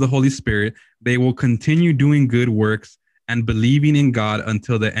indwelling of the Holy Spirit, they will continue doing good works and believing in God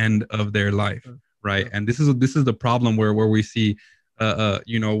until the end of their life, right? And this is the problem where we see,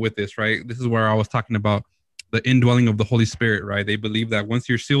 with this, right? This is where I was talking about the indwelling of the Holy Spirit, right? They believe that once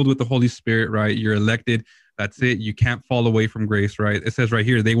you're sealed with the Holy Spirit, right, you're elected. That's it. You can't fall away from grace, right? It says right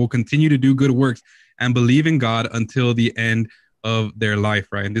here, they will continue to do good works and believe in God until the end of their life,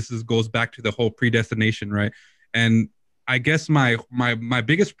 right? And this goes back to the whole predestination, right? And I guess my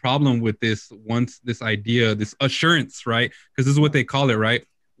biggest problem with this idea, this assurance, right? Because this is what they call it, right?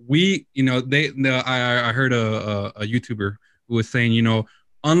 I heard a YouTuber who was saying,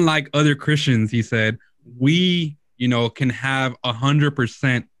 unlike other Christians, he said, we, can have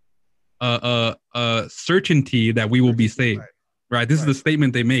 100% certainty that we will be saved, right? This is the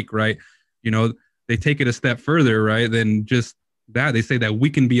statement they make, right? They take it a step further, right? Than just that. They say that we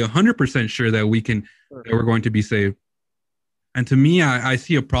can be 100% sure that that we're going to be saved. And to me, I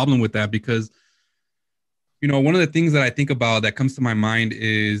see a problem with that because, one of the things that I think about that comes to my mind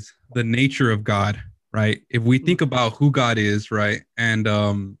is the nature of God, right? If we think about who God is, right? And,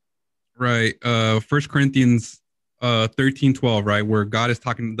 1 Corinthians 13:12, right? Where God is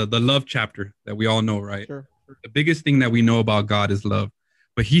talking, the love chapter that we all know, right? Sure. The biggest thing that we know about God is love.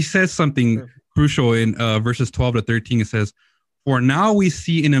 But he says something crucial in verses 12 to 13. It says, for now we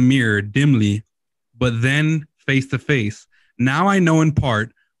see in a mirror dimly, but then face to face. Now I know in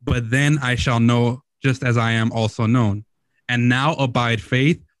part, but then I shall know just as I am also known. And now abide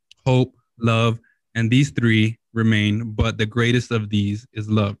faith, hope, love, and these three remain, but the greatest of these is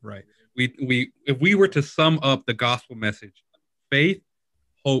love, right? If we were to sum up the gospel message, faith,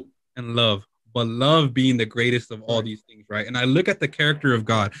 hope, and love, but love being the greatest of all these things, right? And I look at the character of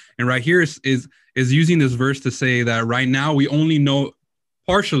God, and right here is using this verse to say that right now we only know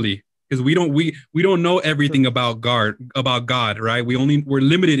partially, because we don't know everything about God, right? We're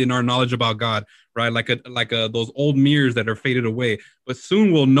limited in our knowledge about God, right? Like those old mirrors that are faded away, but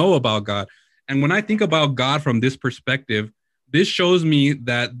soon we'll know about God. And when I think about God from this perspective, this shows me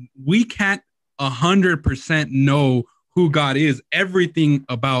that we can't 100% know who God is, everything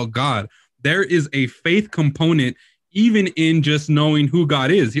about God. There is a faith component even in just knowing who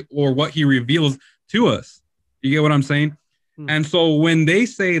God is or what he reveals to us. You get what I'm saying? And so when they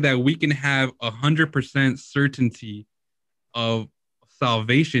say that we can have 100% certainty of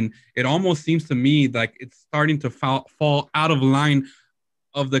salvation, it almost seems to me like it's starting to fall out of line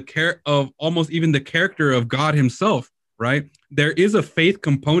of almost even the character of God himself, right? There is a faith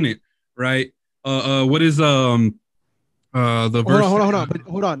component, right? What is The Hold verse. on, hold on, hold on, but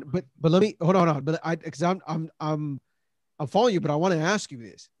hold on, but let me hold on, hold on. But I, because I'm following you, but I want to ask you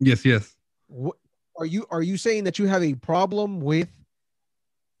this. Yes, yes. What are you saying that you have a problem with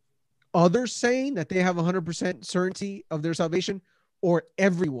others saying that they have 100% certainty of their salvation, or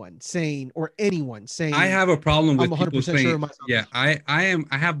everyone saying, or anyone I saying, have a problem I'm with people 100% sure saying, of my yeah, salvation?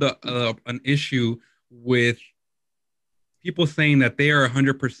 I have the an issue with people saying that they are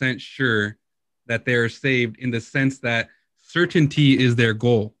 100% sure that they are saved in the sense that certainty is their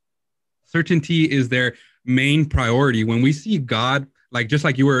goal. Certainty is their main priority. When we see God, like just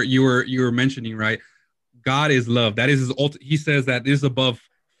like you were mentioning, right? God is love. That is his he says that is above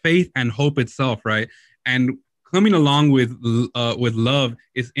faith and hope itself, right? And coming along with love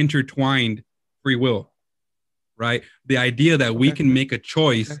is intertwined free will, right? The idea that we Okay. can make a Okay.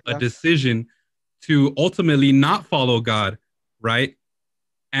 choice, a Yeah. decision to ultimately not follow God, right?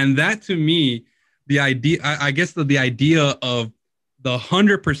 And that to me, the idea, I guess the idea of the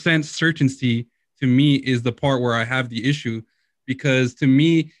 100% certainty to me is the part where I have the issue, because to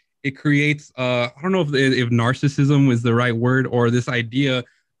me, it creates, I don't know if narcissism is the right word, or this idea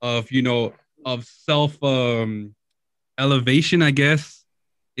of, of self elevation, I guess,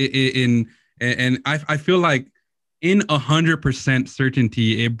 in, and I feel like in 100%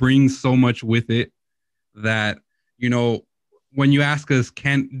 certainty, it brings so much with it that, you know, when you ask us,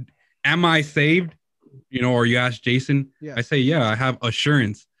 am I saved? Or you ask Jason, I Yes. say, yeah, I have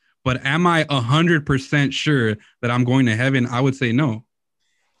assurance. But am I 100% sure that I'm going to heaven? I would say no.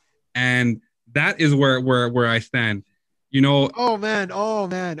 And that is where I stand. You know, Oh man. Oh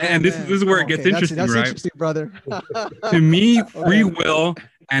man. Oh and this man. is where Oh, it gets okay. interesting, That's right? interesting, brother. To me, free Okay. will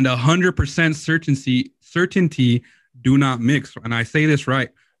and 100% certainty do not mix. And I say this right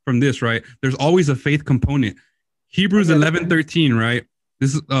from this, right? There's always a faith component. I Hebrews get it. 11:13, right?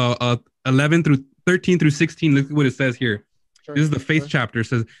 This is 11 through 13 through 16. Look at what it says here. This Sure. is the faith Sure. chapter. It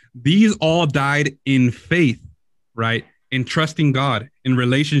says, these all died in faith, right? In trusting God, in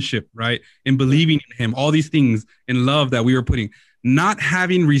relationship, right? In Sure. believing in Him, all these things in love that we were putting, not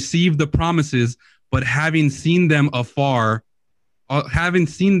having received the promises, but having seen them afar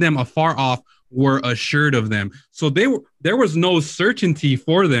off, were assured of them. So there was no certainty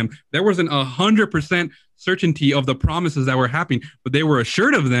for them. There wasn't 100% certainty of the promises that were happening, but they were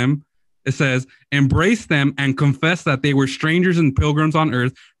assured of them. It says, embrace them and confess that they were strangers and pilgrims on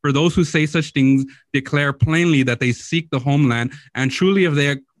earth. For those who say such things declare plainly that they seek the homeland. And truly, if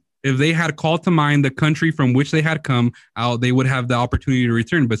they had called to mind the country from which they had come out, they would have the opportunity to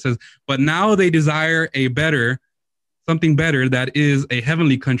return. But it says, but now they desire something better, that is a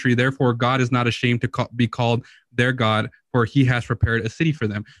heavenly country. Therefore, God is not ashamed to be called their God, for he has prepared a city for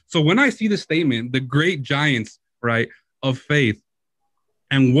them. So when I see the statement, the great giants, right, of faith,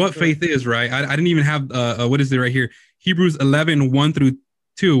 and what Sure. faith is, right? I didn't even have, what is it right here? Hebrews 11:1 through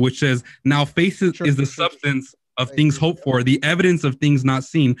 2, which says, now faith Sure. is the Sure. substance of I things agree. hoped for, the evidence of things not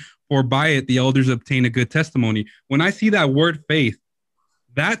seen, for by it the elders obtain a good testimony. When I see that word faith,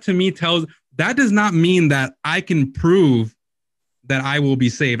 that to me that does not mean that I can prove that I will be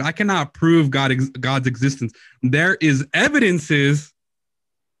saved. I cannot prove God's existence. There is there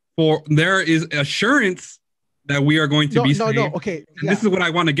is assurance that we are going to No. be No. No. saved. Okay. And this Yeah. is what I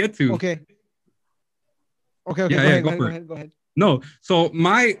want to get to. Okay. Okay. Okay. Yeah, Go yeah, ahead. Go go ahead. Go for it. ahead. Go ahead. No, so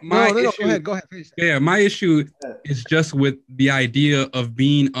my No. No. No. Go issue, ahead. Go ahead. Finish that. yeah, my issue is just with the idea of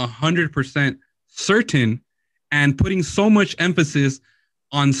being 100% certain and putting so much emphasis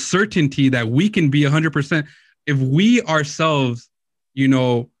on certainty that we can be 100%. If we ourselves, you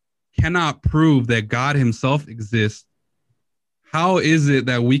know, cannot prove that God Himself exists, how is it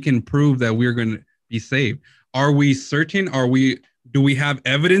that we can prove that we're going to be saved? Are we certain? Do we have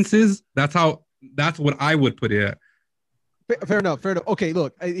evidences? That's what I would put it at. Fair enough. Fair enough. Okay.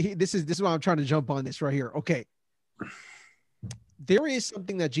 Look, this is why I'm trying to jump on this right here. Okay. There is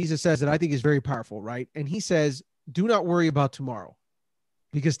something that Jesus says that I think is very powerful, right? And He says, do not worry about tomorrow,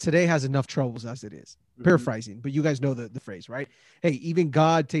 because today has enough troubles as it is. Mhm. Paraphrasing, but you guys know the phrase, right? Hey, even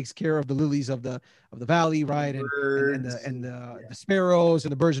God takes care of the lilies of the valley, right? And Birds, the sparrows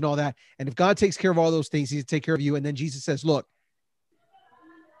and the birds and all that. And if God takes care of all those things, He's take care of you. And then Jesus says, look,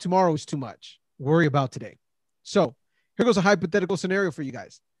 tomorrow is too much. Worry about today. So here goes a hypothetical scenario for you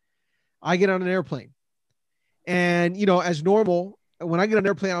guys. I get on an airplane, and as normal, when I get on an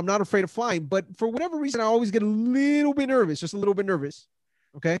airplane, I'm not afraid of flying, but for whatever reason, I always get a little bit nervous, just a little bit nervous.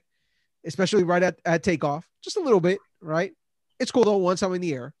 Okay. Especially right at takeoff, just a little bit, right? It's cool though once I'm in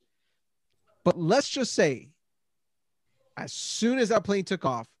the air. But let's just say, as soon as that plane took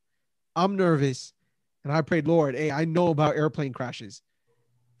off, I'm nervous, and I prayed, Lord, hey, I know about airplane crashes.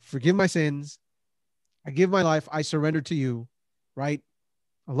 Forgive my sins. I give my life. I surrender to you, right?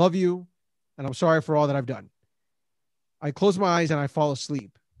 I love you, and I'm sorry for all that I've done. I close my eyes and I fall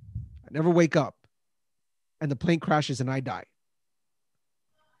asleep. I never wake up, and the plane crashes and I die.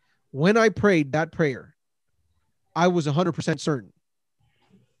 When I prayed that prayer, I was 100% certain,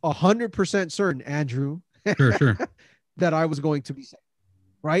 100% certain, Andrew, Sure. that I was going to be saved,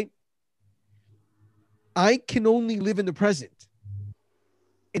 right? I can only live in the present.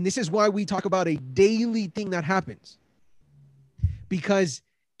 And this is why we talk about a daily thing that happens. Because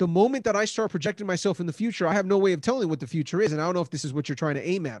the moment that I start projecting myself in the future, I have no way of telling what the future is. And I don't know if this is what you're trying to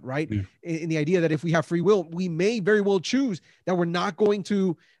aim at, right? Yeah. In the idea that if we have free will, we may very well choose that we're not going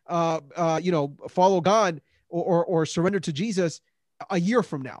to, follow God or surrender to Jesus a year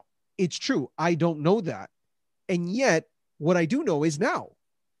from now. It's true. I don't know that. And yet what I do know is now.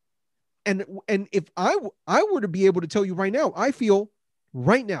 And if I were to be able to tell you right now, I feel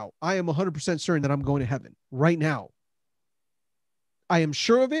right now, I am 100% certain that I'm going to heaven right now. I am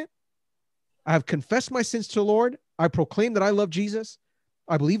sure of it. I have confessed my sins to the Lord. I proclaim that I love Jesus.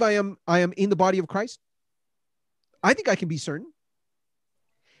 I believe I am in the body of Christ. I think I can be certain.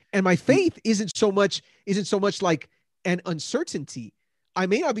 And my faith isn't so much like an uncertainty. I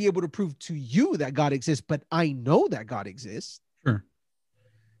may not be able to prove to you that God exists, but I know that God exists. Sure.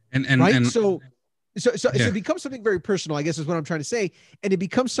 So it becomes something very personal, I guess is what I'm trying to say. And it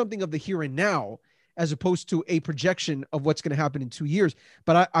becomes something of the here and now, as opposed to a projection of what's going to happen in 2 years.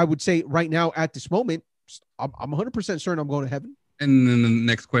 But I would say right now at this moment, I'm 100% certain I'm going to heaven. And then the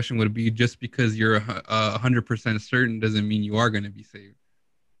next question would be, just because you're 100% certain doesn't mean you are going to be saved.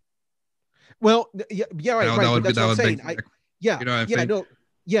 Well, yeah, right. But that's what I'm saying.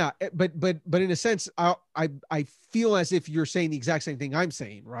 But in a sense, I feel as if you're saying the exact same thing I'm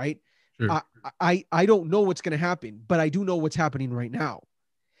saying, right? Sure. I don't know what's going to happen, but I do know what's happening right now.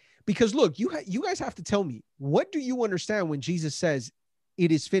 Because look, you guys have to tell me, what do you understand when Jesus says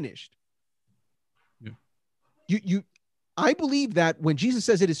it is finished? Yeah. I believe that when Jesus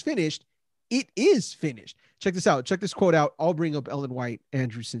says it is finished, it is finished. Check this out. Check this quote out. I'll bring up Ellen White,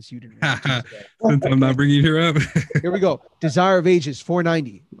 Andrew, since you didn't. Since I'm not bringing her up. Here we go. Desire of Ages,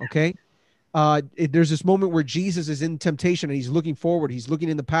 490. Okay. There's this moment where Jesus is in temptation and he's looking forward. He's looking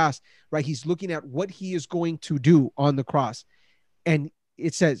in the past, right? He's looking at what he is going to do on the cross. And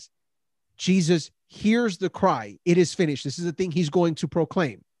it says, Jesus hears the cry, it is finished. This is the thing he's going to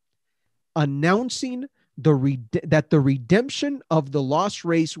proclaim, announcing that the redemption of the lost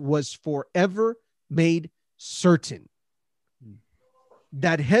race was forever made certain,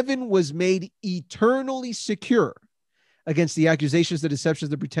 that heaven was made eternally secure against the accusations, the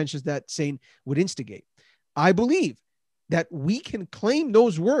deceptions, the pretensions that Satan would instigate. I believe that we can claim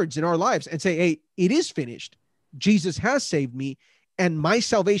those words in our lives and say, hey, it is finished. Jesus has saved me, and my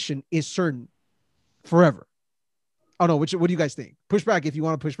salvation is certain forever. Oh no, what do you guys think? Push back if you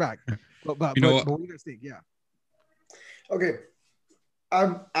want to push back. But what do you guys think? Yeah. Okay.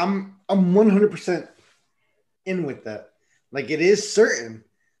 I'm 100% in with that. Like, it is certain,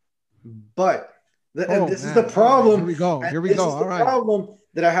 but this is the problem. Here we go. This is the problem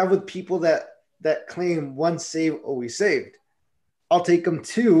that I have with people that claim once saved, always saved. I'll take them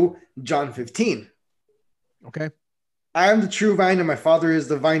to John 15. Okay. I am the true vine, and my Father is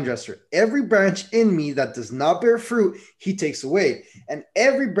the vine dresser. Every branch in me that does not bear fruit, he takes away. And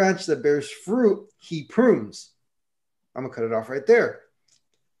every branch that bears fruit, he prunes. I'm going to cut it off right there.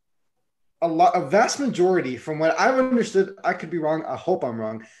 A vast majority, from what I've understood, I could be wrong, I hope I'm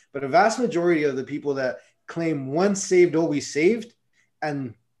wrong, but a vast majority of the people that claim once saved, always saved,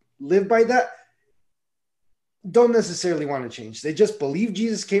 and live by that, don't necessarily want to change. They just believe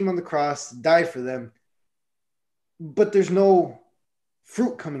Jesus came on the cross, died for them, but there's no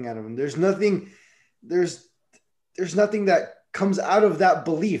fruit coming out of them. There's nothing that comes out of that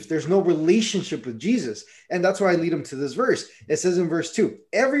belief. There's no relationship with Jesus. And that's why I lead them to this verse. It says in verse 2,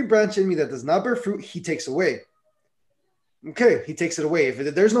 every branch in me that does not bear fruit, he takes away. Okay, he takes it away.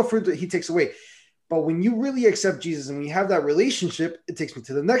 If there's no fruit, he takes away. But when you really accept Jesus and we have that relationship, it takes me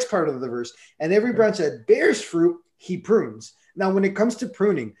to the next part of the verse. And every branch that bears fruit, he prunes. Now, when it comes to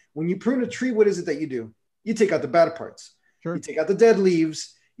pruning, when you prune a tree, what is it that you do? You take out the bad parts. Sure. You take out the dead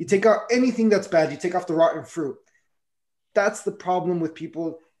leaves. You take out anything that's bad. You take off the rotten fruit. That's the problem with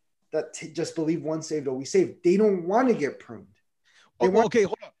people that just believe once saved, always saved. They don't want to get pruned. Hold on.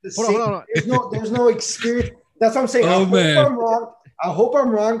 There's no experience. That's what I'm saying. I hope I'm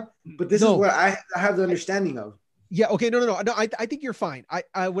wrong, but this is what I have the understanding of. Yeah. Okay. No. I think you're fine.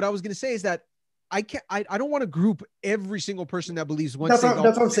 What I was going to say is that I don't want to group every single person that believes once saved.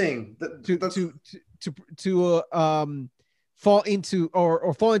 That's what I'm saying. fall into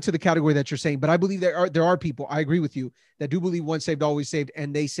or fall into the category that you're saying, but I believe there are people, I agree with you, that do believe once saved, always saved,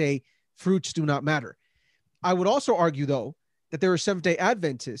 and they say fruits do not matter. I would also argue, though, that there are Seventh-day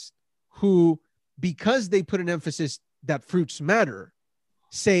Adventists who, because they put an emphasis that fruits matter,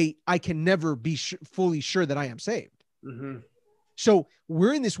 say, I can never be fully sure that I am saved. Mm-hmm. So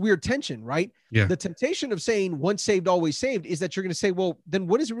we're in this weird tension, right? Yeah. The temptation of saying once saved, always saved is that you're going to say, well, then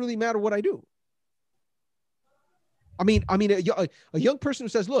what does it really matter what I do? I mean, a young person who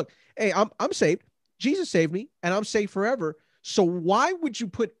says, look, hey, I'm saved. Jesus saved me and I'm saved forever. So why would you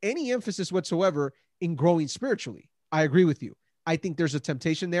put any emphasis whatsoever in growing spiritually? I agree with you. I think there's a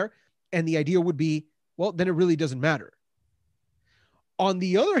temptation there. And the idea would be, well, then it really doesn't matter. On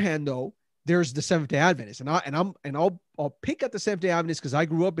the other hand, though, there's the Seventh-day Adventist, and I'll pick at the Seventh-day Adventist because I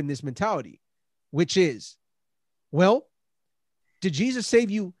grew up in this mentality, which is, well, did Jesus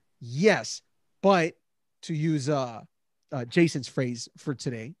save you? Yes, but to use Jason's phrase for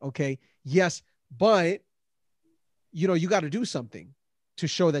today, okay, yes, but you got to do something to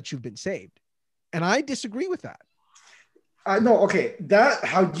show that you've been saved, and I disagree with that. No, okay, that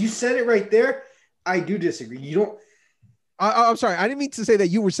how you said it right there, I do disagree. You don't. I'm sorry. I didn't mean to say that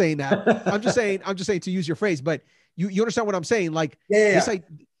you were saying that. I'm just saying to use your phrase, but you understand what I'm saying? Like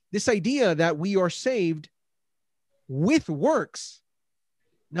this idea that we are saved with works.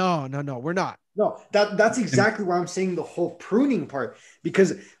 No, we're not. No, that's exactly why I'm saying the whole pruning part,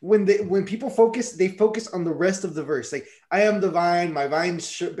 because when people focus, they focus on the rest of the verse. Like, I am the vine, my vines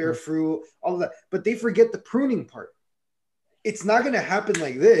should bear fruit, all of that, but they forget the pruning part. It's not going to happen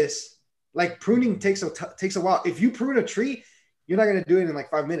like this. Like, pruning takes a while. If you prune a tree, you're not going to do it in like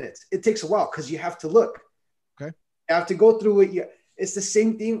 5 minutes. It takes a while because you have to look. Okay. You have to go through it. It's the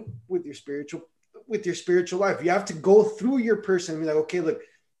same thing with your spiritual life. You have to go through your person and be like, okay, look,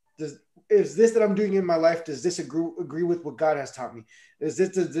 is this that I'm doing in my life, does this agree with what God has taught me? Does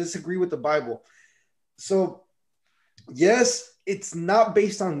this agree with the Bible? So, yes, it's not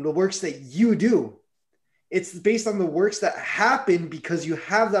based on the works that you do. It's based on the works that happen because you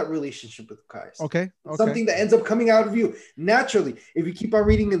have that relationship with Christ. Okay. Something that ends up coming out of you naturally. If you keep on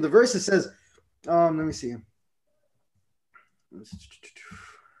reading in the verse, it says, let me see.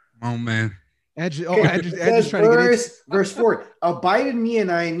 Oh, man. Andrew's trying to get it. Verse 4, abide in me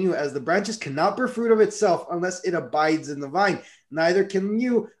and I in you, as the branches cannot bear fruit of itself unless it abides in the vine. Neither can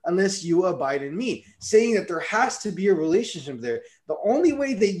you unless you abide in me. Saying that there has to be a relationship there. The only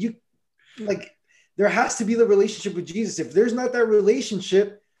way that you, there has to be the relationship with Jesus. If there's not that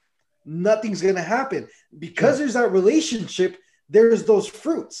relationship, nothing's going to happen. Because there's that relationship, there's those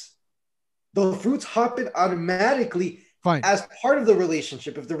fruits. The fruits happen automatically. Fine. As part of the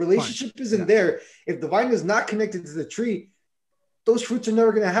relationship. If the relationship isn't there, if the vine is not connected to the tree, those fruits are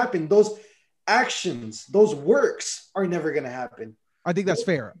never going to happen. Those actions, those works are never going to happen. I think that's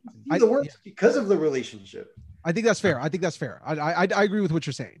fair. The works because of the relationship. I think that's fair. I agree with what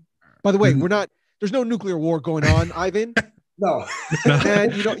you're saying. By the way, there's no nuclear war going on, Ivan. No.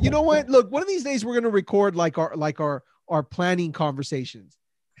 And you know what? Look, one of these days we're going to record our planning conversations.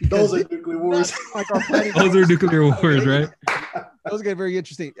 Those are nuclear wars. Those are nuclear wars, right? Those get very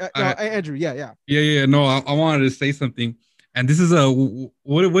interesting. Andrew, yeah. No, I wanted to say something, and this is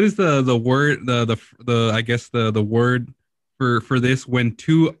what is the word the I guess the word for this when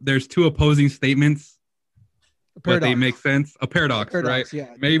there's two opposing statements, but they make sense. A paradox, right? Yeah.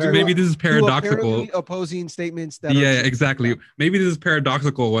 Maybe this is paradoxical. Opposing statements. Exactly. Maybe this is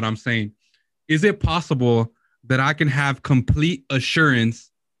paradoxical. What I'm saying, is it possible that I can have complete assurance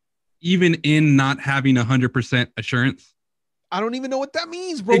even in not having 100% assurance? I don't even know what that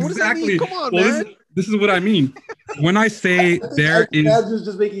means, bro. Exactly. What does that mean? Come on, man. This is what I mean. When I say there is, Andrew's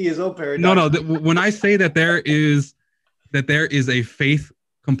just making his own paradox. No. When I say that there is a faith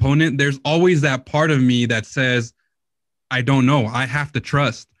component, there's always that part of me that says, I don't know. I have to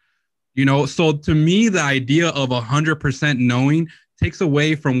trust. So to me, the idea of 100% knowing takes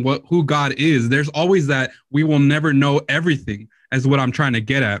away from who God is. There's always that we will never know everything, as what I'm trying to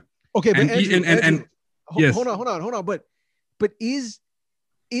get at. Okay, but Andrew, yes. Hold on. But is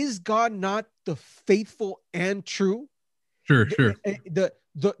God not the faithful and true? Sure. The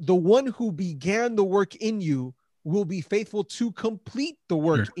one who began the work in you will be faithful to complete the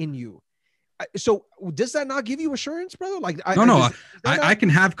work in you. So does that not give you assurance, brother? I can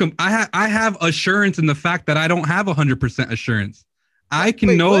have I have assurance in the fact that I don't have 100% assurance. I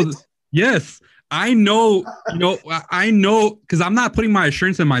can know. What? Yes. I know, I know, because I'm not putting my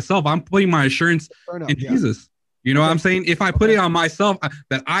assurance in myself. I'm putting my assurance in Jesus. What I'm saying? If I put it on myself,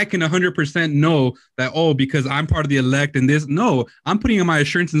 that I can 100% know that, because I'm part of the elect and this. No, I'm putting my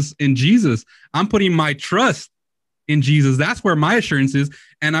assurance in Jesus. I'm putting my trust in Jesus. That's where my assurance is.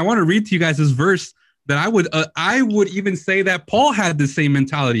 And I want to read to you guys this verse that I would even say that Paul had the same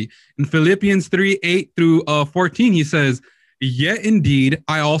mentality. In Philippians 3:8-14, he says, "Yet indeed,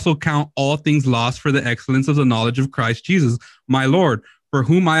 I also count all things lost for the excellence of the knowledge of Christ Jesus, my Lord, for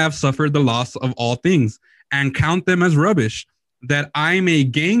whom I have suffered the loss of all things, and count them as rubbish, that I may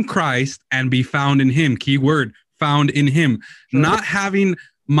gain Christ and be found in him." Key word, found in him. Sure. "Not having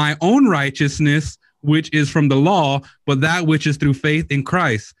my own righteousness, which is from the law, but that which is through faith in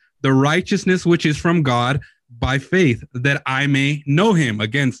Christ, the righteousness which is from God by faith, that I may know him,"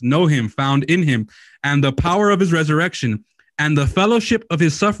 against know him, found in him, "and the power of his resurrection, and the fellowship of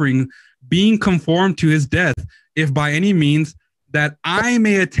his suffering, being conformed to his death, if by any means that I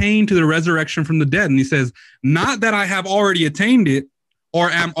may attain to the resurrection from the dead." And he says, "Not that I have already attained it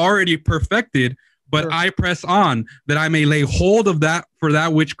or am already perfected, but sure, I press on, that I may lay hold of that for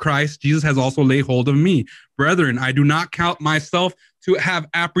that which Christ Jesus has also laid hold of me. Brethren, I do not count myself to have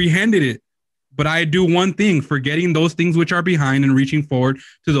apprehended it, but I do one thing, forgetting those things which are behind and reaching forward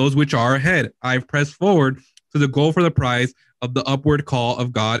to those which are ahead. I've pressed forward to the goal for the prize of the upward call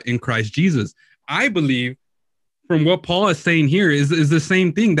of God in Christ Jesus." I believe from what Paul is saying here is the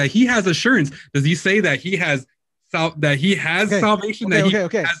same thing, that he has assurance. Does he say that he has salvation, that he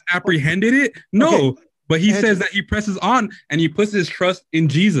has apprehended it? No, but he says that he presses on and he puts his trust in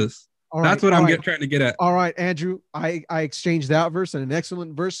Jesus. That's what I'm trying to get at. All right, Andrew, I exchanged that verse and an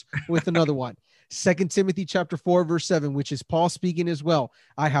excellent verse with another one. 2 Timothy chapter 4, verse 7, which is Paul speaking as well.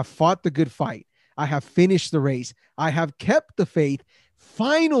 "I have fought the good fight. I have finished the race. I have kept the faith.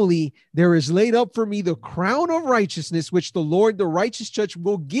 Finally, there is laid up for me the crown of righteousness, which the Lord, the righteous judge,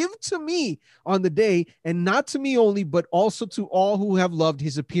 will give to me on the day, and not to me only, but also to all who have loved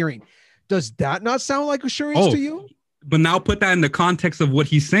his appearing." Does that not sound like assurance to you? But now put that in the context of what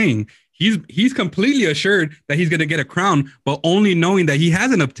he's saying. He's completely assured that he's going to get a crown, but only knowing that he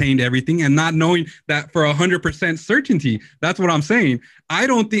hasn't obtained everything and not knowing that for 100% certainty. That's what I'm saying.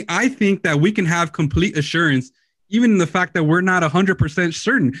 I think that we can have complete assurance, even in the fact that we're not 100%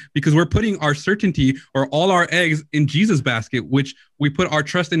 certain, because we're putting our certainty or all our eggs in Jesus' basket, which we put our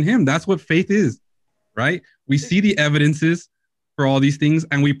trust in him. That's what faith is, right? We see the evidences for all these things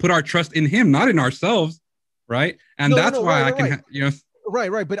and we put our trust in him, not in ourselves, right? And that's why I can,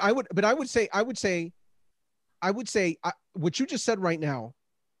 Right. But I would say what you just said right now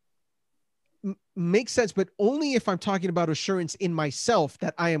makes sense, but only if I'm talking about assurance in myself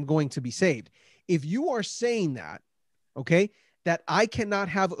that I am going to be saved. If you are saying that, okay, that I cannot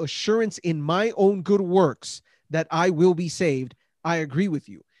have assurance in my own good works that I will be saved, I agree with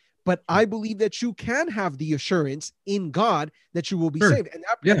you. But I believe that you can have the assurance in God that you will be saved. And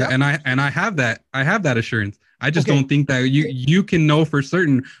I have that. I have that assurance. I just don't think that you can know for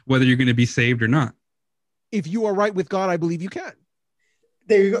certain whether you're going to be saved or not. If you are right with God, I believe you can.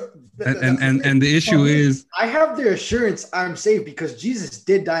 There you go. And the issue is, I have the assurance I'm saved because Jesus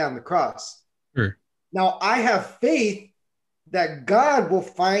did die on the cross. Sure. Now I have faith that God will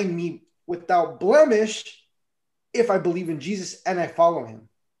find me without blemish if I believe in Jesus and I follow him.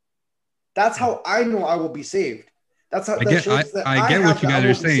 That's how I know I will be saved. That's how I get what you guys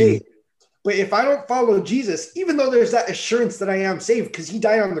are saying. But if I don't follow Jesus, even though there's that assurance that I am saved because he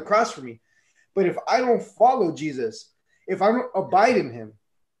died on the cross for me, but if I don't follow Jesus, if I don't abide in him,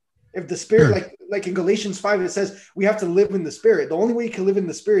 if the Spirit, like in Galatians 5, it says we have to live in the Spirit. The only way you can live in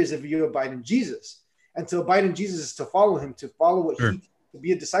the Spirit is if you abide in Jesus. And to abide in Jesus is to follow him, to follow what to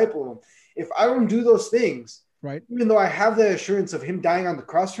be a disciple of him. If I don't do those things, right, even though I have the assurance of him dying on the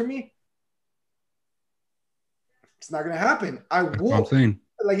cross for me, it's not going to happen. I will. I'm saying.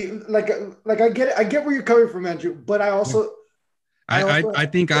 Like I get it. I get where you're coming from, Andrew. But I also, I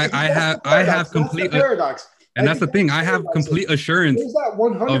think I have complete paradox. And that's the thing. I have complete assurance. There's that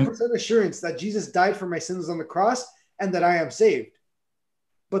 100% assurance that Jesus died for my sins on the cross and that I am saved.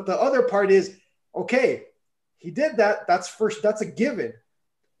 But the other part is, okay, he did that. That's a given.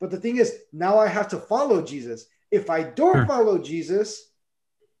 But the thing is, now I have to follow Jesus. If I don't follow Jesus,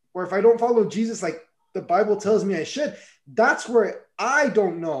 or if I don't follow Jesus like the Bible tells me I should, that's where I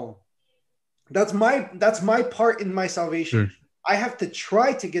don't know. That's my part in my salvation. I have to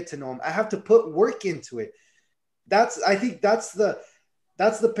try to get to know him. I have to put work into it. I think that's the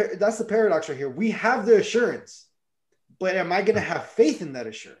paradox right here. We have the assurance, but am I going to have faith in that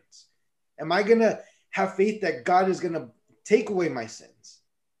assurance? Am I going to have faith that God is going to take away my sins?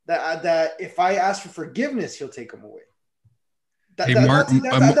 That if I ask for forgiveness, he'll take them away.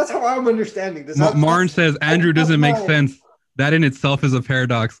 That's how I'm understanding this. Martin says Andrew doesn't make sense. That in itself is a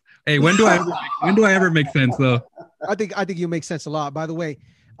paradox. Hey, when do I ever make sense though? I think you make sense a lot. By the way,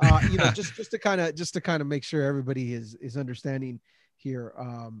 Just to kind of make sure everybody is understanding here.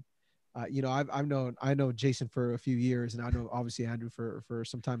 I know Jason for a few years, and I know obviously Andrew for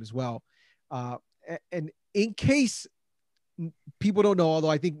some time as well. And in case people don't know, although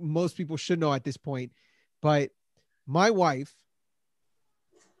I think most people should know at this point, but my wife,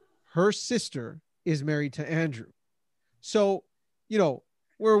 her sister is married to Andrew. So,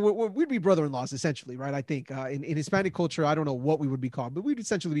 we'd be brother-in-laws essentially, right? I think in Hispanic culture, I don't know what we would be called, but we'd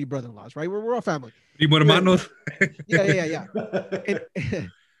essentially be brother-in-laws, right? We're all family. Hermanos. Yeah.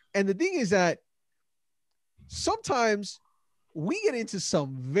 And the thing is that sometimes we get into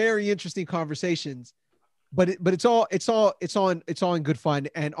some very interesting conversations, but it's all in good fun.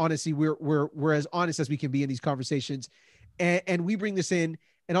 And honestly, we're as honest as we can be in these conversations, and we bring this in.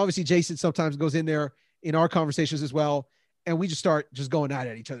 And obviously, Jason sometimes goes in there in our conversations as well, and we just start going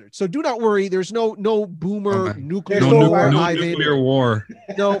at each other. So do not worry. There's no boomer nuclear war.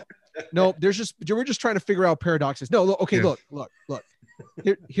 No. We're just trying to figure out paradoxes. No, look, okay, yes. Look.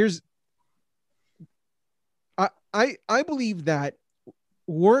 Here's. I believe that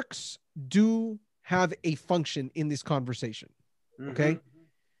works do have a function in this conversation. Okay,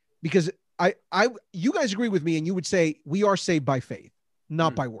 because you guys agree with me, and you would say we are saved by faith,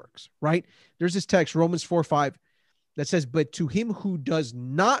 not by works, right? There's this text, Romans 4:5, that says, but to him who does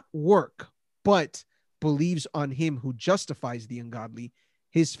not work, but believes on him who justifies the ungodly,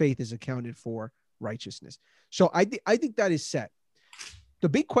 his faith is accounted for righteousness. So I think that is set. The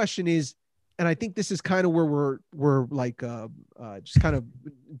big question is, and I think this is kind of where we're like just kind of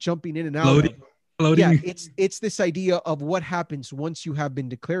jumping in and out. Floating. Yeah, it's this idea of what happens once you have been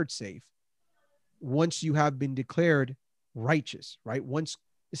declared safe, once you have been declared righteous, right? Once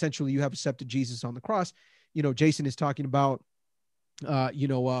essentially you have accepted Jesus on the cross. Jason is talking about,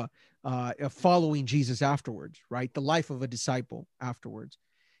 following Jesus afterwards, right? The life of a disciple afterwards.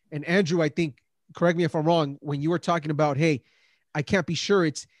 And Andrew, I think, correct me if I'm wrong, when you were talking about, hey, I can't be sure,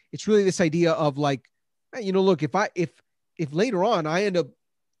 it's really this idea of like, hey, look, if later on I end up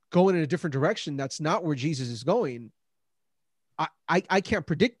going in a different direction, that's not where Jesus is going. I can't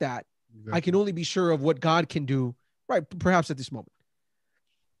predict that. Exactly. I can only be sure of what God can do, right? Perhaps at this moment.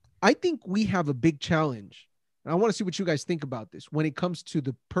 I think we have a big challenge. And I want to see what you guys think about this when it comes to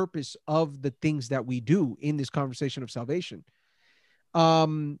the purpose of the things that we do in this conversation of salvation.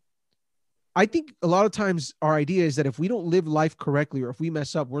 I think a lot of times our idea is that if we don't live life correctly, or if we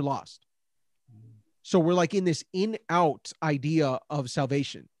mess up, we're lost. So we're like in this in-out idea of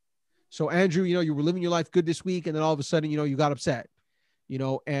salvation. So Andrew, you were living your life good this week, and then all of a sudden, you got upset,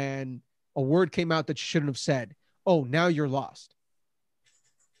 and a word came out that you shouldn't have said. Oh, now you're lost.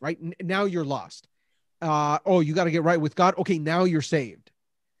 Right? Now you're lost. You got to get right with God. Okay, now you're saved.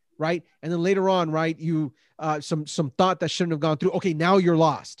 Right? And then later on, right, you some thought that shouldn't have gone through. Okay, now you're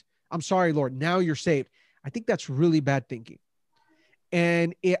lost. I'm sorry, Lord. Now you're saved. I think that's really bad thinking.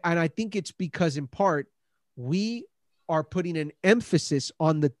 And I think it's because in part we are putting an emphasis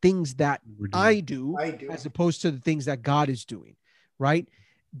on the things that I do as opposed to the things that God is doing, right?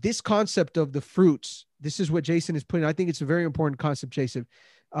 This concept of the fruits, this is what Jason is putting. I think it's a very important concept, Jason.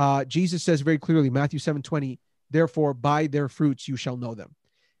 Jesus says very clearly, Matthew 7:20, therefore by their fruits you shall know them.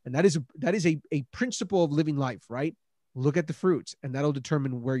 And that is a principle of living life, right? Look at the fruits, and that'll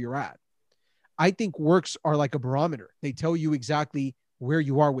determine where you're at. I think works are like a barometer. They tell you exactly where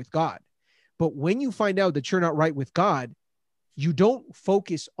you are with God. But when you find out that you're not right with God, you don't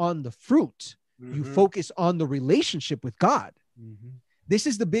focus on the fruit. Mm-hmm. You focus on the relationship with God. Mm-hmm.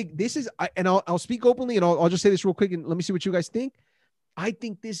 And I'll speak openly, and I'll just say this real quick, and let me see what you guys think. I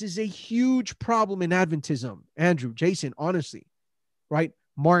think this is a huge problem in Adventism. Andrew, Jason, honestly, right?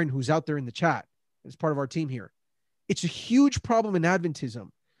 Martin, who's out there in the chat, is part of our team here. It's a huge problem in Adventism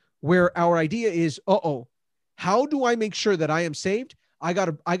where our idea is, how do I make sure that I am saved? I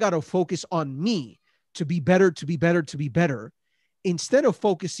gotta focus on me to be better, instead of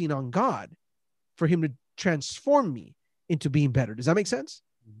focusing on God for him to transform me into being better. Does that make sense?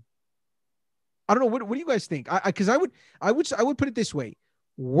 I don't know. What do you guys think? Because I would put it this way: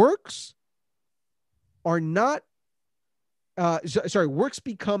 works are not. Works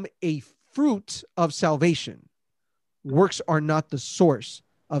become a fruit of salvation. Works are not the source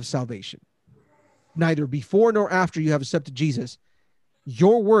of salvation. Neither before nor after you have accepted Jesus,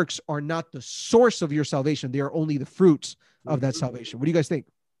 your works are not the source of your salvation. They are only the fruits of that salvation. What do you guys think?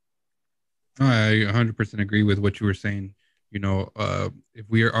 I 100% agree with what you were saying. If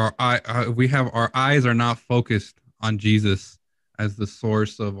we have our eyes are not focused on Jesus as the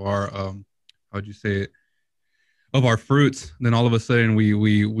source of our how'd you say it, of our fruits, then all of a sudden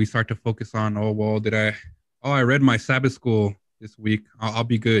we start to focus on, I read my Sabbath school, this week. I'll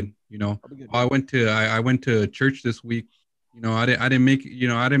be good. You know, I'll be good. I went to church this week. You know, I didn't make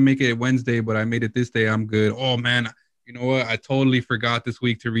I didn't make it Wednesday, but I made it this day. I'm good. Oh man, you know what? I totally forgot this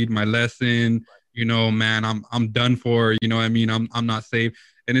week to read my lesson. You know, man, I'm done for. You know what I mean? I'm not saved.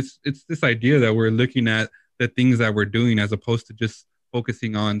 And it's this idea that we're looking at the things that we're doing as opposed to just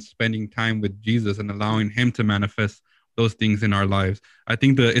focusing on spending time with Jesus and allowing him to manifest those things in our lives. I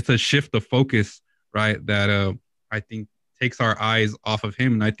think it's a shift of focus, right? That I think takes our eyes off of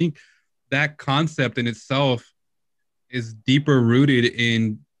him. And I think that concept in itself is deeper rooted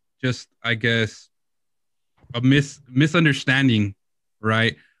in just, I guess, a misunderstanding,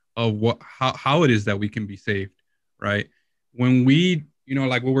 right? Of how it is that we can be saved, right? When we,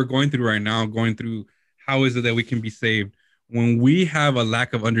 like what we're going through right now, going through how is it that we can be saved? When we have a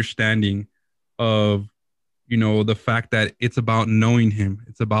lack of understanding of, the fact that it's about knowing him,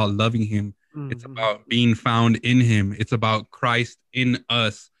 it's about loving him, it's about being found in him, it's about Christ in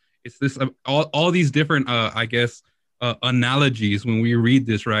us. It's this all these different, I guess, analogies when we read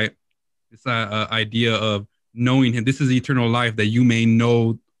this, right? It's idea of knowing him. This is eternal life, that you may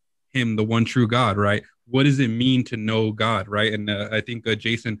know him, the one true God, right? What does it mean to know God, right? And I think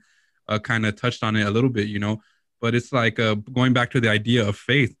Jason kind of touched on it a little bit, but it's like going back to the idea of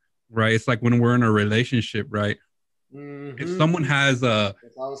faith, right? It's like when we're in a relationship, right? If someone has a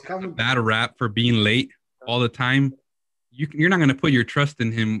bad rap for being late all the time, you're not going to put your trust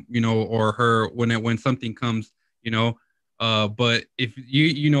in him, or her when something comes, but if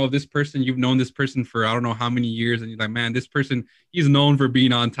this person, you've known this person for I don't know how many years, and you're like, man, this person, he's known for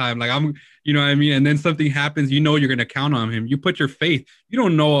being on time. Like you know what I mean? And then something happens, you're going to count on him. You put your faith. You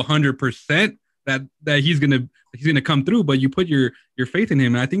don't know 100% that he's going to come through, but you put your faith in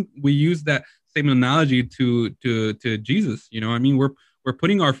him. And I think we use that same analogy to Jesus. I mean, we're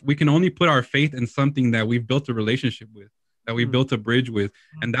putting we can only put our faith in something that we've built a relationship with, that we built a bridge with.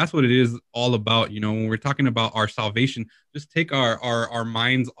 And that's what it is all about. When we're talking about our salvation, just take our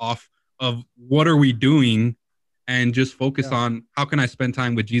minds off of what are we doing and just focus on how can I spend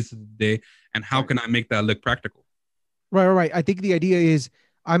time with Jesus today, and how can I make that look practical? Right. I think the idea is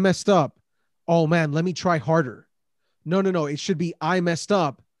I messed up. Oh man, let me try harder. No. It should be I messed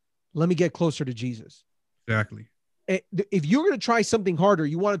up. Let me get closer to Jesus. Exactly. If you're going to try something harder,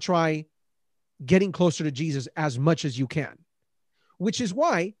 you want to try getting closer to Jesus as much as you can, which is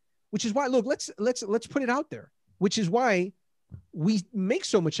why, look, let's put it out there, which is why we make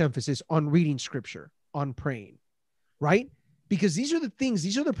so much emphasis on reading scripture, on praying, right? Because these are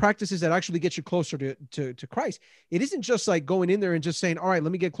the practices that actually get you closer to Christ. It isn't just like going in there and just saying, all right,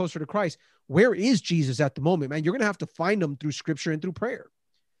 let me get closer to Christ. Where is Jesus at the moment, man? You're going to have to find him through scripture and through prayer.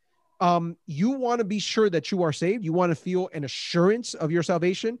 You want to be sure that you are saved. You want to feel an assurance of your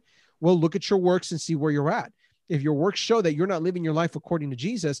salvation. Well, look at your works and see where you're at. If your works show that you're not living your life according to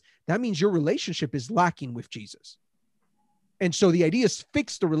Jesus, that means your relationship is lacking with Jesus. And so the idea is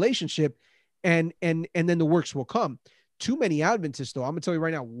fix the relationship, and then the works will come. Too many Adventists, though, I'm going to tell you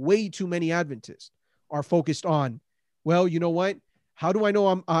right now, way too many Adventists are focused on, well, you know what? How do I know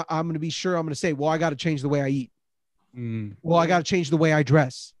I'm going to be sure? I'm going to say, well, I got to change the way I eat. Well, I got to change the way I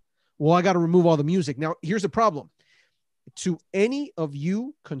dress. Well, I got to remove all the music. Now, here's the problem. To any of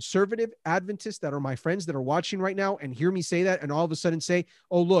you conservative Adventists that are my friends that are watching right now and hear me say that and all of a sudden say,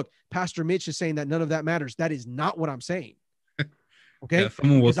 oh, look, Pastor Mitch is saying that none of that matters. That is not what I'm saying. Okay. Yeah,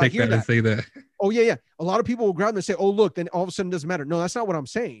 someone will take that and say that. Oh, yeah. A lot of people will grab them and say, oh, look, then all of a sudden it doesn't matter. No, that's not what I'm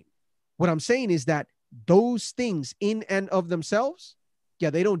saying. What I'm saying is that those things in and of themselves,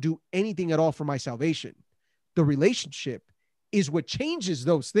 they don't do anything at all for my salvation. The relationship is what changes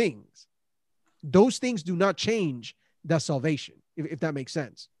those things. Those things do not change the salvation, if that makes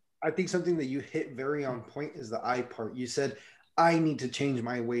sense. I think something that you hit very on point is the I part. You said, I need to change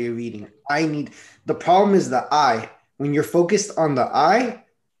my way of eating. The problem is the I. When you're focused on the I,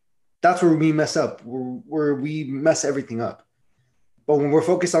 that's where we mess up, where we mess everything up. But when we're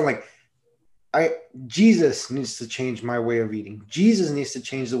focused on Jesus needs to change my way of eating. Jesus needs to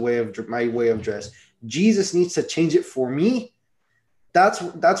change my way of dress. Jesus needs to change it for me. That's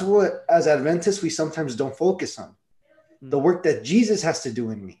what, as Adventists, we sometimes don't focus on. The work that Jesus has to do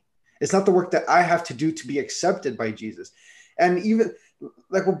in me. It's not the work that I have to do to be accepted by Jesus. And even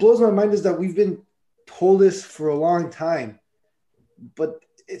like what blows my mind is that we've been told this for a long time, but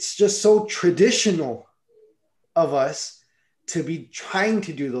it's just so traditional of us to be trying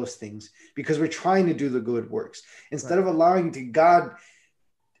to do those things because we're trying to do the good works instead of allowing God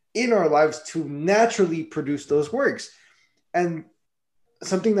in our lives to naturally produce those works. And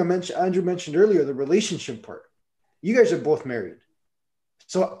something that Andrew mentioned earlier, the relationship part. You guys are both married.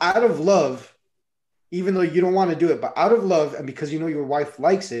 So out of love, even though you don't want to do it, but out of love and because you know your wife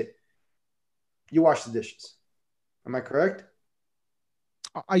likes it, you wash the dishes. Am I correct?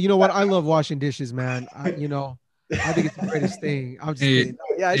 You know what? I love washing dishes, man. I think it's the greatest thing. I'm just Hey, kidding.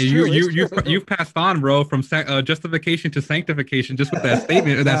 Yeah, it's hey, true. you've passed on, bro, from justification to sanctification just with that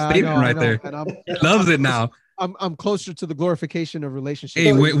statement or that Yeah, statement right there. And He loves it now. I'm closer to the glorification of relationships.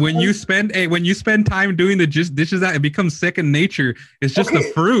 Hey, when you spend time doing the dishes, that it becomes second nature. It's just the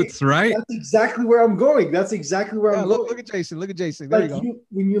fruits, right? That's exactly where I'm going. That's exactly where I'm going. Look at Jason. Look at Jason. There like you go.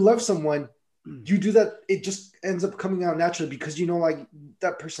 When you love someone, you do that. It just ends up coming out naturally because you know, like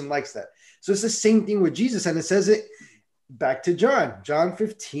that person likes that. So it's the same thing with Jesus, and it says it back to John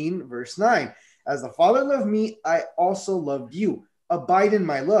 15, verse 9. As the Father loved me, I also loved you. Abide in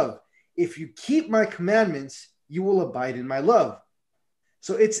my love. If you keep my commandments, you will abide in my love.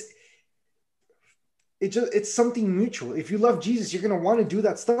 So it's something mutual. If you love Jesus, you're going to want to do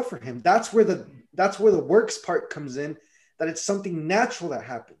that stuff for him. That's where the works part comes in, that it's something natural that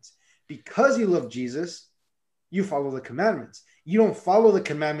happens. Because you love Jesus, you follow the commandments. You don't follow the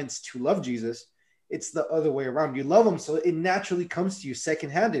commandments to love Jesus. It's the other way around. You love him, so it naturally comes to you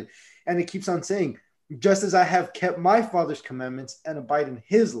second-handed. And it keeps on saying, just as I have kept my Father's commandments and abide in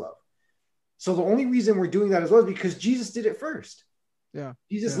his love. So the only reason we're doing that as well is because Jesus did it first. Yeah.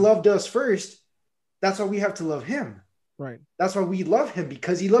 Jesus loved us first. That's why we have to love him. Right. That's why we love him,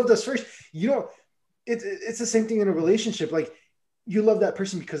 because he loved us first. It's the same thing in a relationship. Like, you love that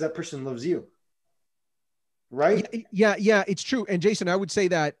person because that person loves you. Right? Yeah, it's true. And Jason, I would say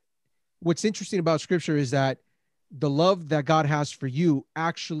that what's interesting about scripture is that the love that God has for you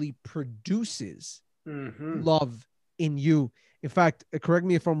actually produces love in you. In fact, correct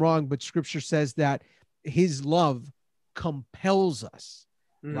me if I'm wrong, but scripture says that his love compels us,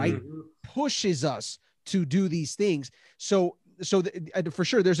 right? Pushes us to do these things. So for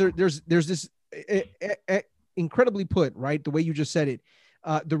sure, there's this incredibly put, right? The way you just said it.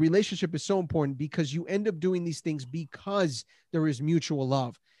 The relationship is so important because you end up doing these things because there is mutual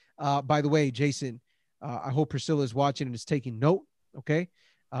love. By the way, Jason, I hope Priscilla is watching and is taking note. Okay.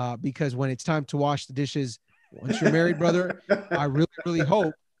 Because when it's time to wash the dishes, once you're married, brother, I really, really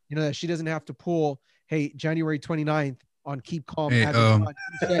hope, that she doesn't have to pull, hey, January 29th on Keep Calm.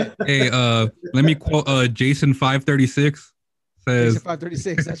 Hey, let me quote Jason 536. Says, Jason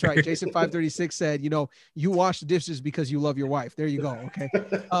 536. That's right. Jason 536 said, you wash the dishes because you love your wife. There you go. Okay.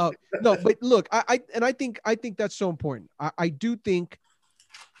 No, but look, I think that's so important. I do think,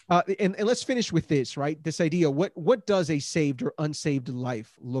 and let's finish with this, right? This idea, what does a saved or unsaved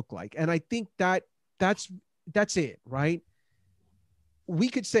life look like? And I think that's it, right? We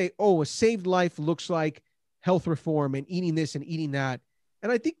could say, a saved life looks like health reform and eating this and eating that.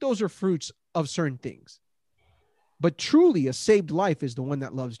 And I think those are fruits of certain things. But truly, a saved life is the one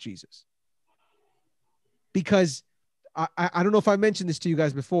that loves Jesus. Because I don't know if I mentioned this to you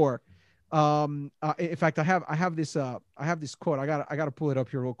guys before. In fact, I have this quote. I gotta pull it up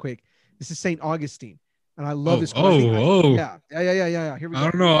here real quick. This is Saint Augustine, and I love this quote. Yeah. Here we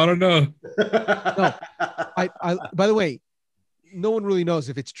go. I don't know. No, I by the way, no one really knows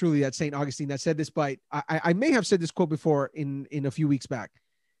if it's truly that Saint Augustine that said this, but I may have said this quote before in a few weeks back.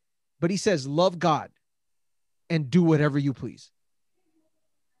 But he says, "Love God and do whatever you please."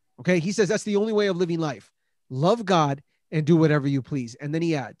 Okay. He says that's the only way of living life. Love God and do whatever you please. And then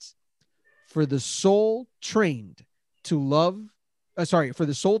he adds, for the soul trained in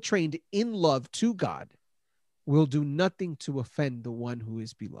love to God will do nothing to offend the one who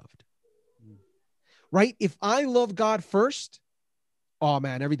is beloved. Right? If I love God first, oh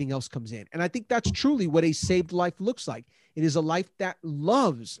man, everything else comes in. And I think that's truly what a saved life looks like. It is a life that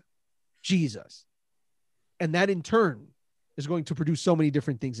loves Jesus. And that in turn is going to produce so many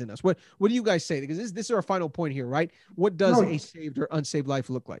different things in us. What do you guys say? Because this is our final point here, right? What does a saved or unsaved life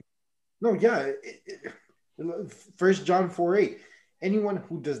look like? No, yeah. 1 John 4:8. Anyone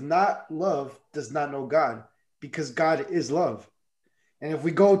who does not love does not know God, because God is love. And if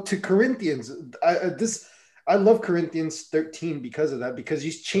we go to Corinthians, I love Corinthians 13 because of that, because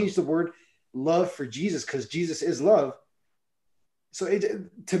he's changed the word love for Jesus, because Jesus is love. So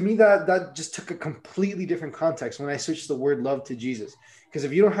to me, that just took a completely different context when I switched the word love to Jesus. Because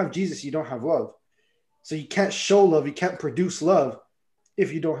if you don't have Jesus, you don't have love. So you can't show love, you can't produce love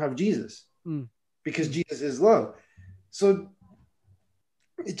if you don't have Jesus, because Jesus is love. So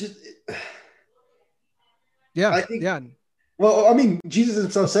I think, well, I mean, Jesus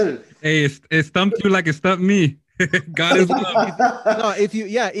himself said it. Hey, it stumped you like it stumped me. God is love. No, if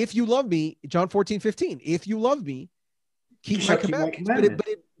you love me, John 14:15, if you love me, keep my commandments.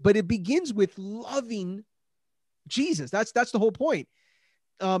 But it begins with loving Jesus. That's the whole point.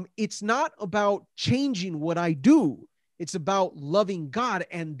 it's not about changing what I do. It's about loving God,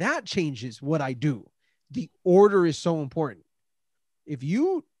 and that changes what I do. The order is so important. If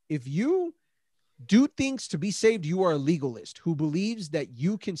you do things to be saved, you are a legalist who believes that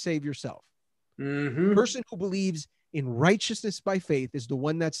you can save yourself. Mm-hmm. The person who believes in righteousness by faith is the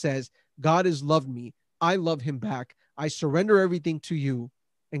one that says, God has loved me. I love him back. I surrender everything to you.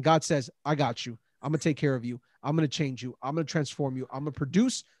 And God says, I got you. I'm going to take care of you. I'm going to change you. I'm going to transform you. I'm going to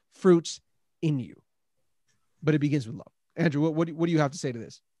produce fruits in you. But it begins with love. Andrew, what do you have to say to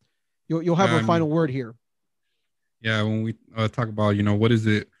this? You'll have a final word here. Yeah, when we talk about, what is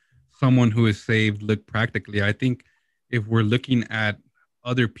it someone who is saved look practically? I think if we're looking at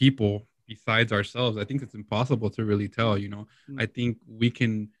other people besides ourselves, I think it's impossible to really tell, I think we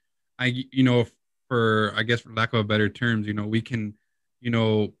can, for lack of a better terms, we can,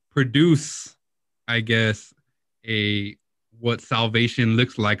 produce, I guess, what salvation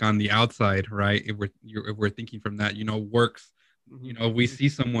looks like on the outside, right? If we're thinking from that, works, we see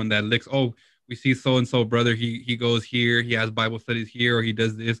someone that looks, we see so-and-so brother, he goes here, he has Bible studies here, or he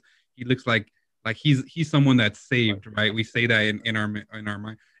does this, he looks like he's someone that's saved, right? We say that in our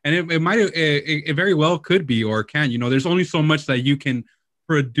mind, and it very well could be or can. There's only so much that you can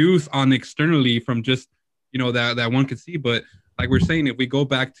produce on externally from just that one could see. But like we're saying, if we go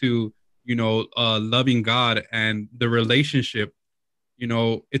back to loving God and the relationship,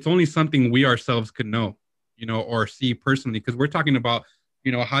 it's only something we ourselves could know, or see personally, because we're talking about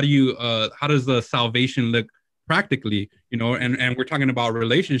how does the salvation look practically, and we're talking about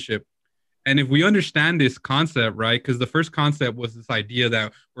relationship. And if we understand this concept, right, because the first concept was this idea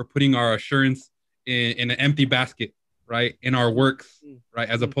that we're putting our assurance in an empty basket, right, in our works, right,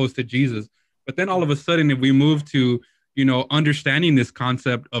 as opposed to Jesus. But then all of a sudden, if we move to, understanding this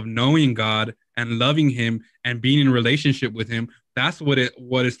concept of knowing God and loving him and being in relationship with him, that's what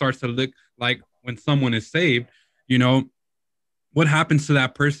it starts to look like when someone is saved. What happens to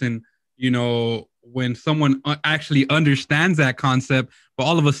that person, when someone actually understands that concept, but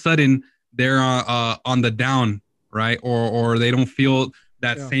all of a sudden they're on the down, right? Or they don't feel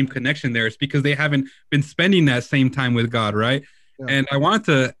that same connection there. It's because they haven't been spending that same time with God, right? Yeah. And I wanted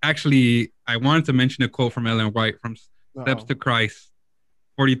to mention a quote from Ellen White from Steps to Christ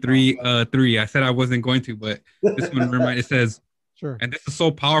 43:3. I said I wasn't going to, but this one it says, sure. And this is so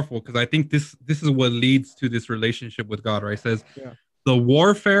powerful because I think this is what leads to this relationship with God, right? It says, the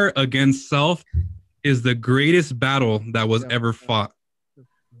warfare against self is the greatest battle that was ever fought.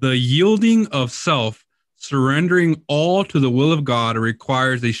 The yielding of self, surrendering all to the will of God,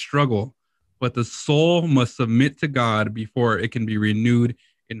 requires a struggle, but the soul must submit to God before it can be renewed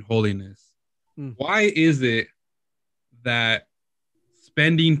in holiness. Why is it that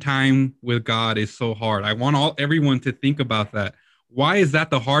spending time with God is so hard? I want everyone to think about that. Why is that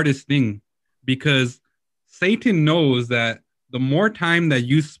the hardest thing? Because Satan knows that the more time that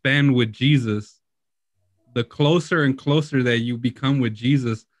you spend with Jesus, the closer and closer that you become with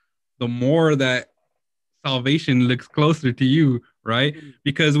Jesus, the more that salvation looks closer to you, right?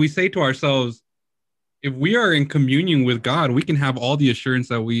 Because we say to ourselves, if we are in communion with God, we can have all the assurance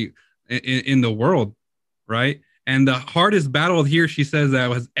that we in the world, right? And the hardest battle here, she says,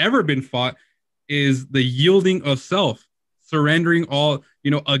 that has ever been fought is the yielding of self, surrendering all,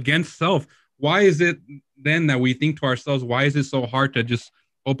 against self. Why is it then that we think to ourselves, why is it so hard to just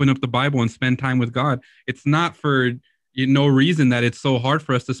open up the Bible and spend time with God? It's not for no reason that it's so hard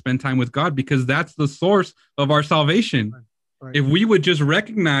for us to spend time with God, because that's the source of our salvation. Right. If we would just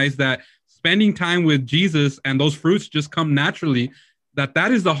recognize that spending time with Jesus and those fruits just come naturally,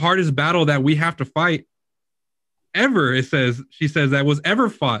 that is the hardest battle that we have to fight ever. She says that was ever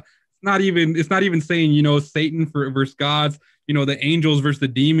fought. It's not even saying, Satan versus gods, the angels versus the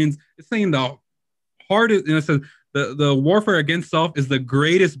demons. It's saying the hardest, it says the warfare against self is the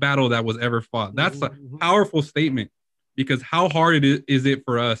greatest battle that was ever fought. That's a powerful statement, because how hard is it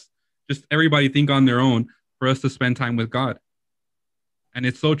for us, just everybody think on their own, for us to spend time with God? And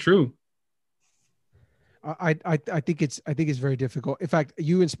it's so true. I think it's very difficult. In fact,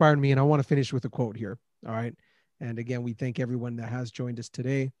 you inspired me, and I want to finish with a quote here. All right. And again, we thank everyone that has joined us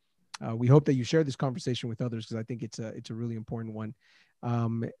today. We hope that you share this conversation with others, because I think it's a really important one.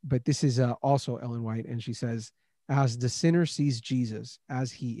 But this is also Ellen White, and she says, as the sinner sees Jesus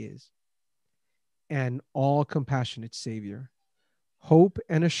as he is, an all compassionate Savior, hope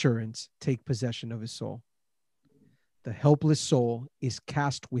and assurance take possession of his soul. The helpless soul is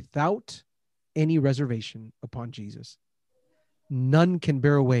cast without any reservation upon Jesus. None can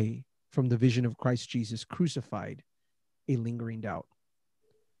bear away from the vision of Christ Jesus crucified a lingering doubt.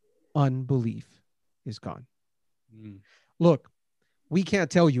 Unbelief is gone. Look, we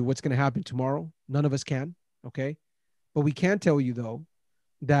can't tell you what's going to happen tomorrow. None of us can. Okay. But we can tell you, though,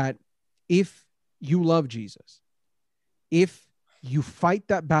 that if you love Jesus, if you fight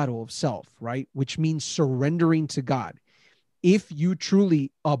that battle of self, right, which means surrendering to God, if you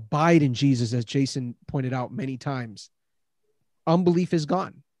truly abide in Jesus, as Jason pointed out many times, unbelief is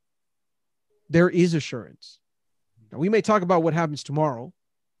gone. There is assurance. Now, we may talk about what happens tomorrow,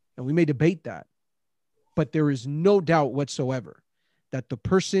 and we may debate that, but there is no doubt whatsoever that the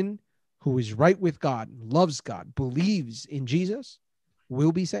person who is right with God, loves God, believes in Jesus,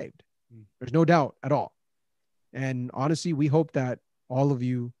 will be saved. There's no doubt at all. And honestly, we hope that all of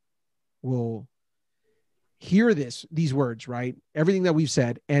you will hear these words, right? Everything that we've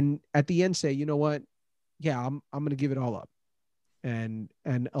said, and at the end say, you know what? Yeah, I'm going to give it all up and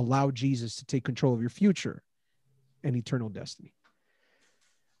allow Jesus to take control of your future and eternal destiny.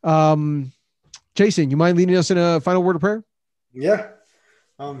 Jason, you mind leading us in a final word of prayer? Yeah.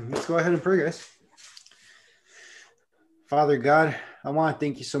 Let's go ahead and pray, guys. Father God, I want to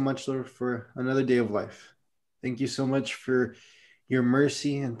thank you so much, Lord, for another day of life. Thank you so much for your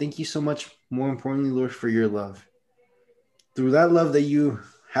mercy, and thank you so much, more importantly, Lord, for your love. Through that love that you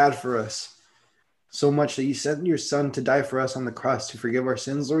had for us, so much that you sent your son to die for us on the cross to forgive our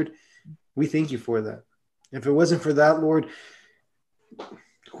sins, Lord, we thank you for that. If it wasn't for that, Lord,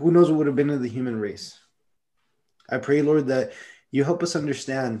 who knows what would have been of the human race. I pray, Lord, that you help us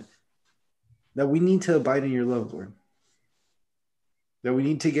understand that we need to abide in your love, Lord. That we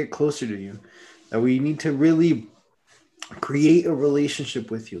need to get closer to you. That we need to really create a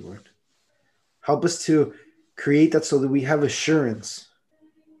relationship with you, Lord. Help us to create that so that we have assurance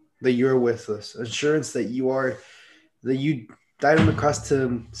that you're with us. Assurance that you died on the cross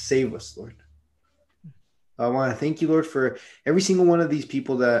to save us, Lord. I want to thank you, Lord, for every single one of these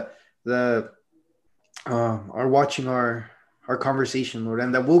people that are watching our conversation, Lord,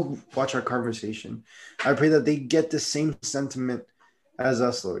 and that will watch our conversation. I pray that they get the same sentiment as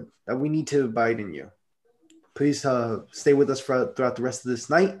us, Lord, that we need to abide in you. Please stay with us throughout the rest of this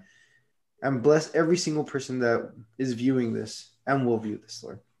night, and bless every single person that is viewing this and will view this,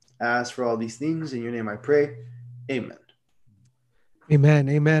 Lord. I ask for all these things in your name I pray. Amen. Amen.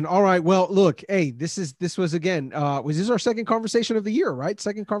 Amen. All right. Well, look, hey, this was again, was this our second conversation of the year, right?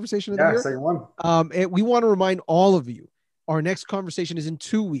 Second conversation of the year. Yeah, second one. We want to remind all of you, our next conversation is in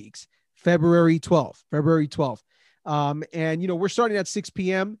 2 weeks, February 12th. And we're starting at 6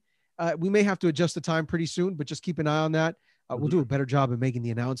 p.m. We may have to adjust the time pretty soon, but just keep an eye on that. We'll do a better job of making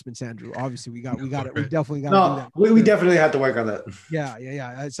the announcements, Andrew. Obviously, we got it. We definitely got to do that. We definitely have to work on that.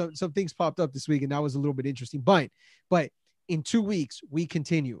 Yeah. Some things popped up this week, and that was a little bit interesting. But in 2 weeks, we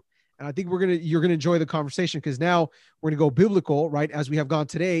continue. And I think you're gonna enjoy the conversation, because now we're gonna go biblical, right? As we have gone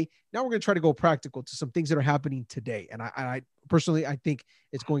today. Now we're gonna try to go practical to some things that are happening today. And I personally, I think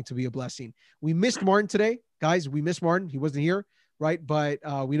it's going to be a blessing. We missed Martin today, guys. We missed Martin. He wasn't here, right? But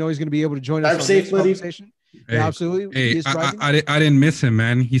we know he's gonna be able to join us on this conversation. Hey, yeah, absolutely. Hey, I didn't miss him,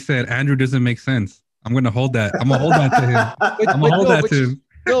 man. He said Andrew doesn't make sense. I'm gonna hold that. I'm gonna hold that to him. I'm gonna hold that to him.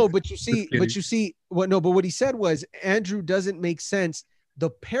 No, but you see, what he said was Andrew doesn't make sense. The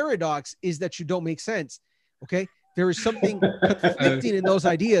paradox is that you don't make sense. Okay. There is something conflicting in those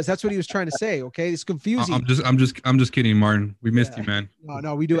ideas. That's what he was trying to say. Okay. It's confusing. I'm just kidding, Martin. We missed you, man.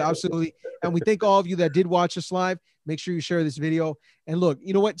 No, we do. Absolutely. And we thank all of you that did watch us live. Make sure you share this video. And look,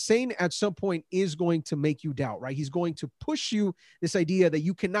 you know what? Satan at some point is going to make you doubt, right? He's going to push you this idea that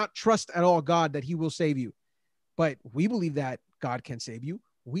you cannot trust at all God, that he will save you. But we believe that God can save you.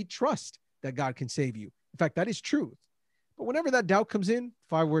 We trust that God can save you. In fact, that is truth. But whenever that doubt comes in,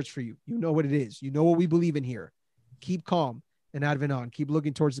 5 words for you. You know what it is. You know what we believe in here. Keep calm and advent on. Keep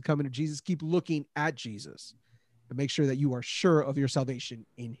looking towards the coming of Jesus. Keep looking at Jesus, and make sure that you are sure of your salvation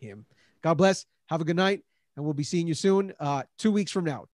in him. God bless. Have a good night, and we'll be seeing you soon, 2 weeks from now.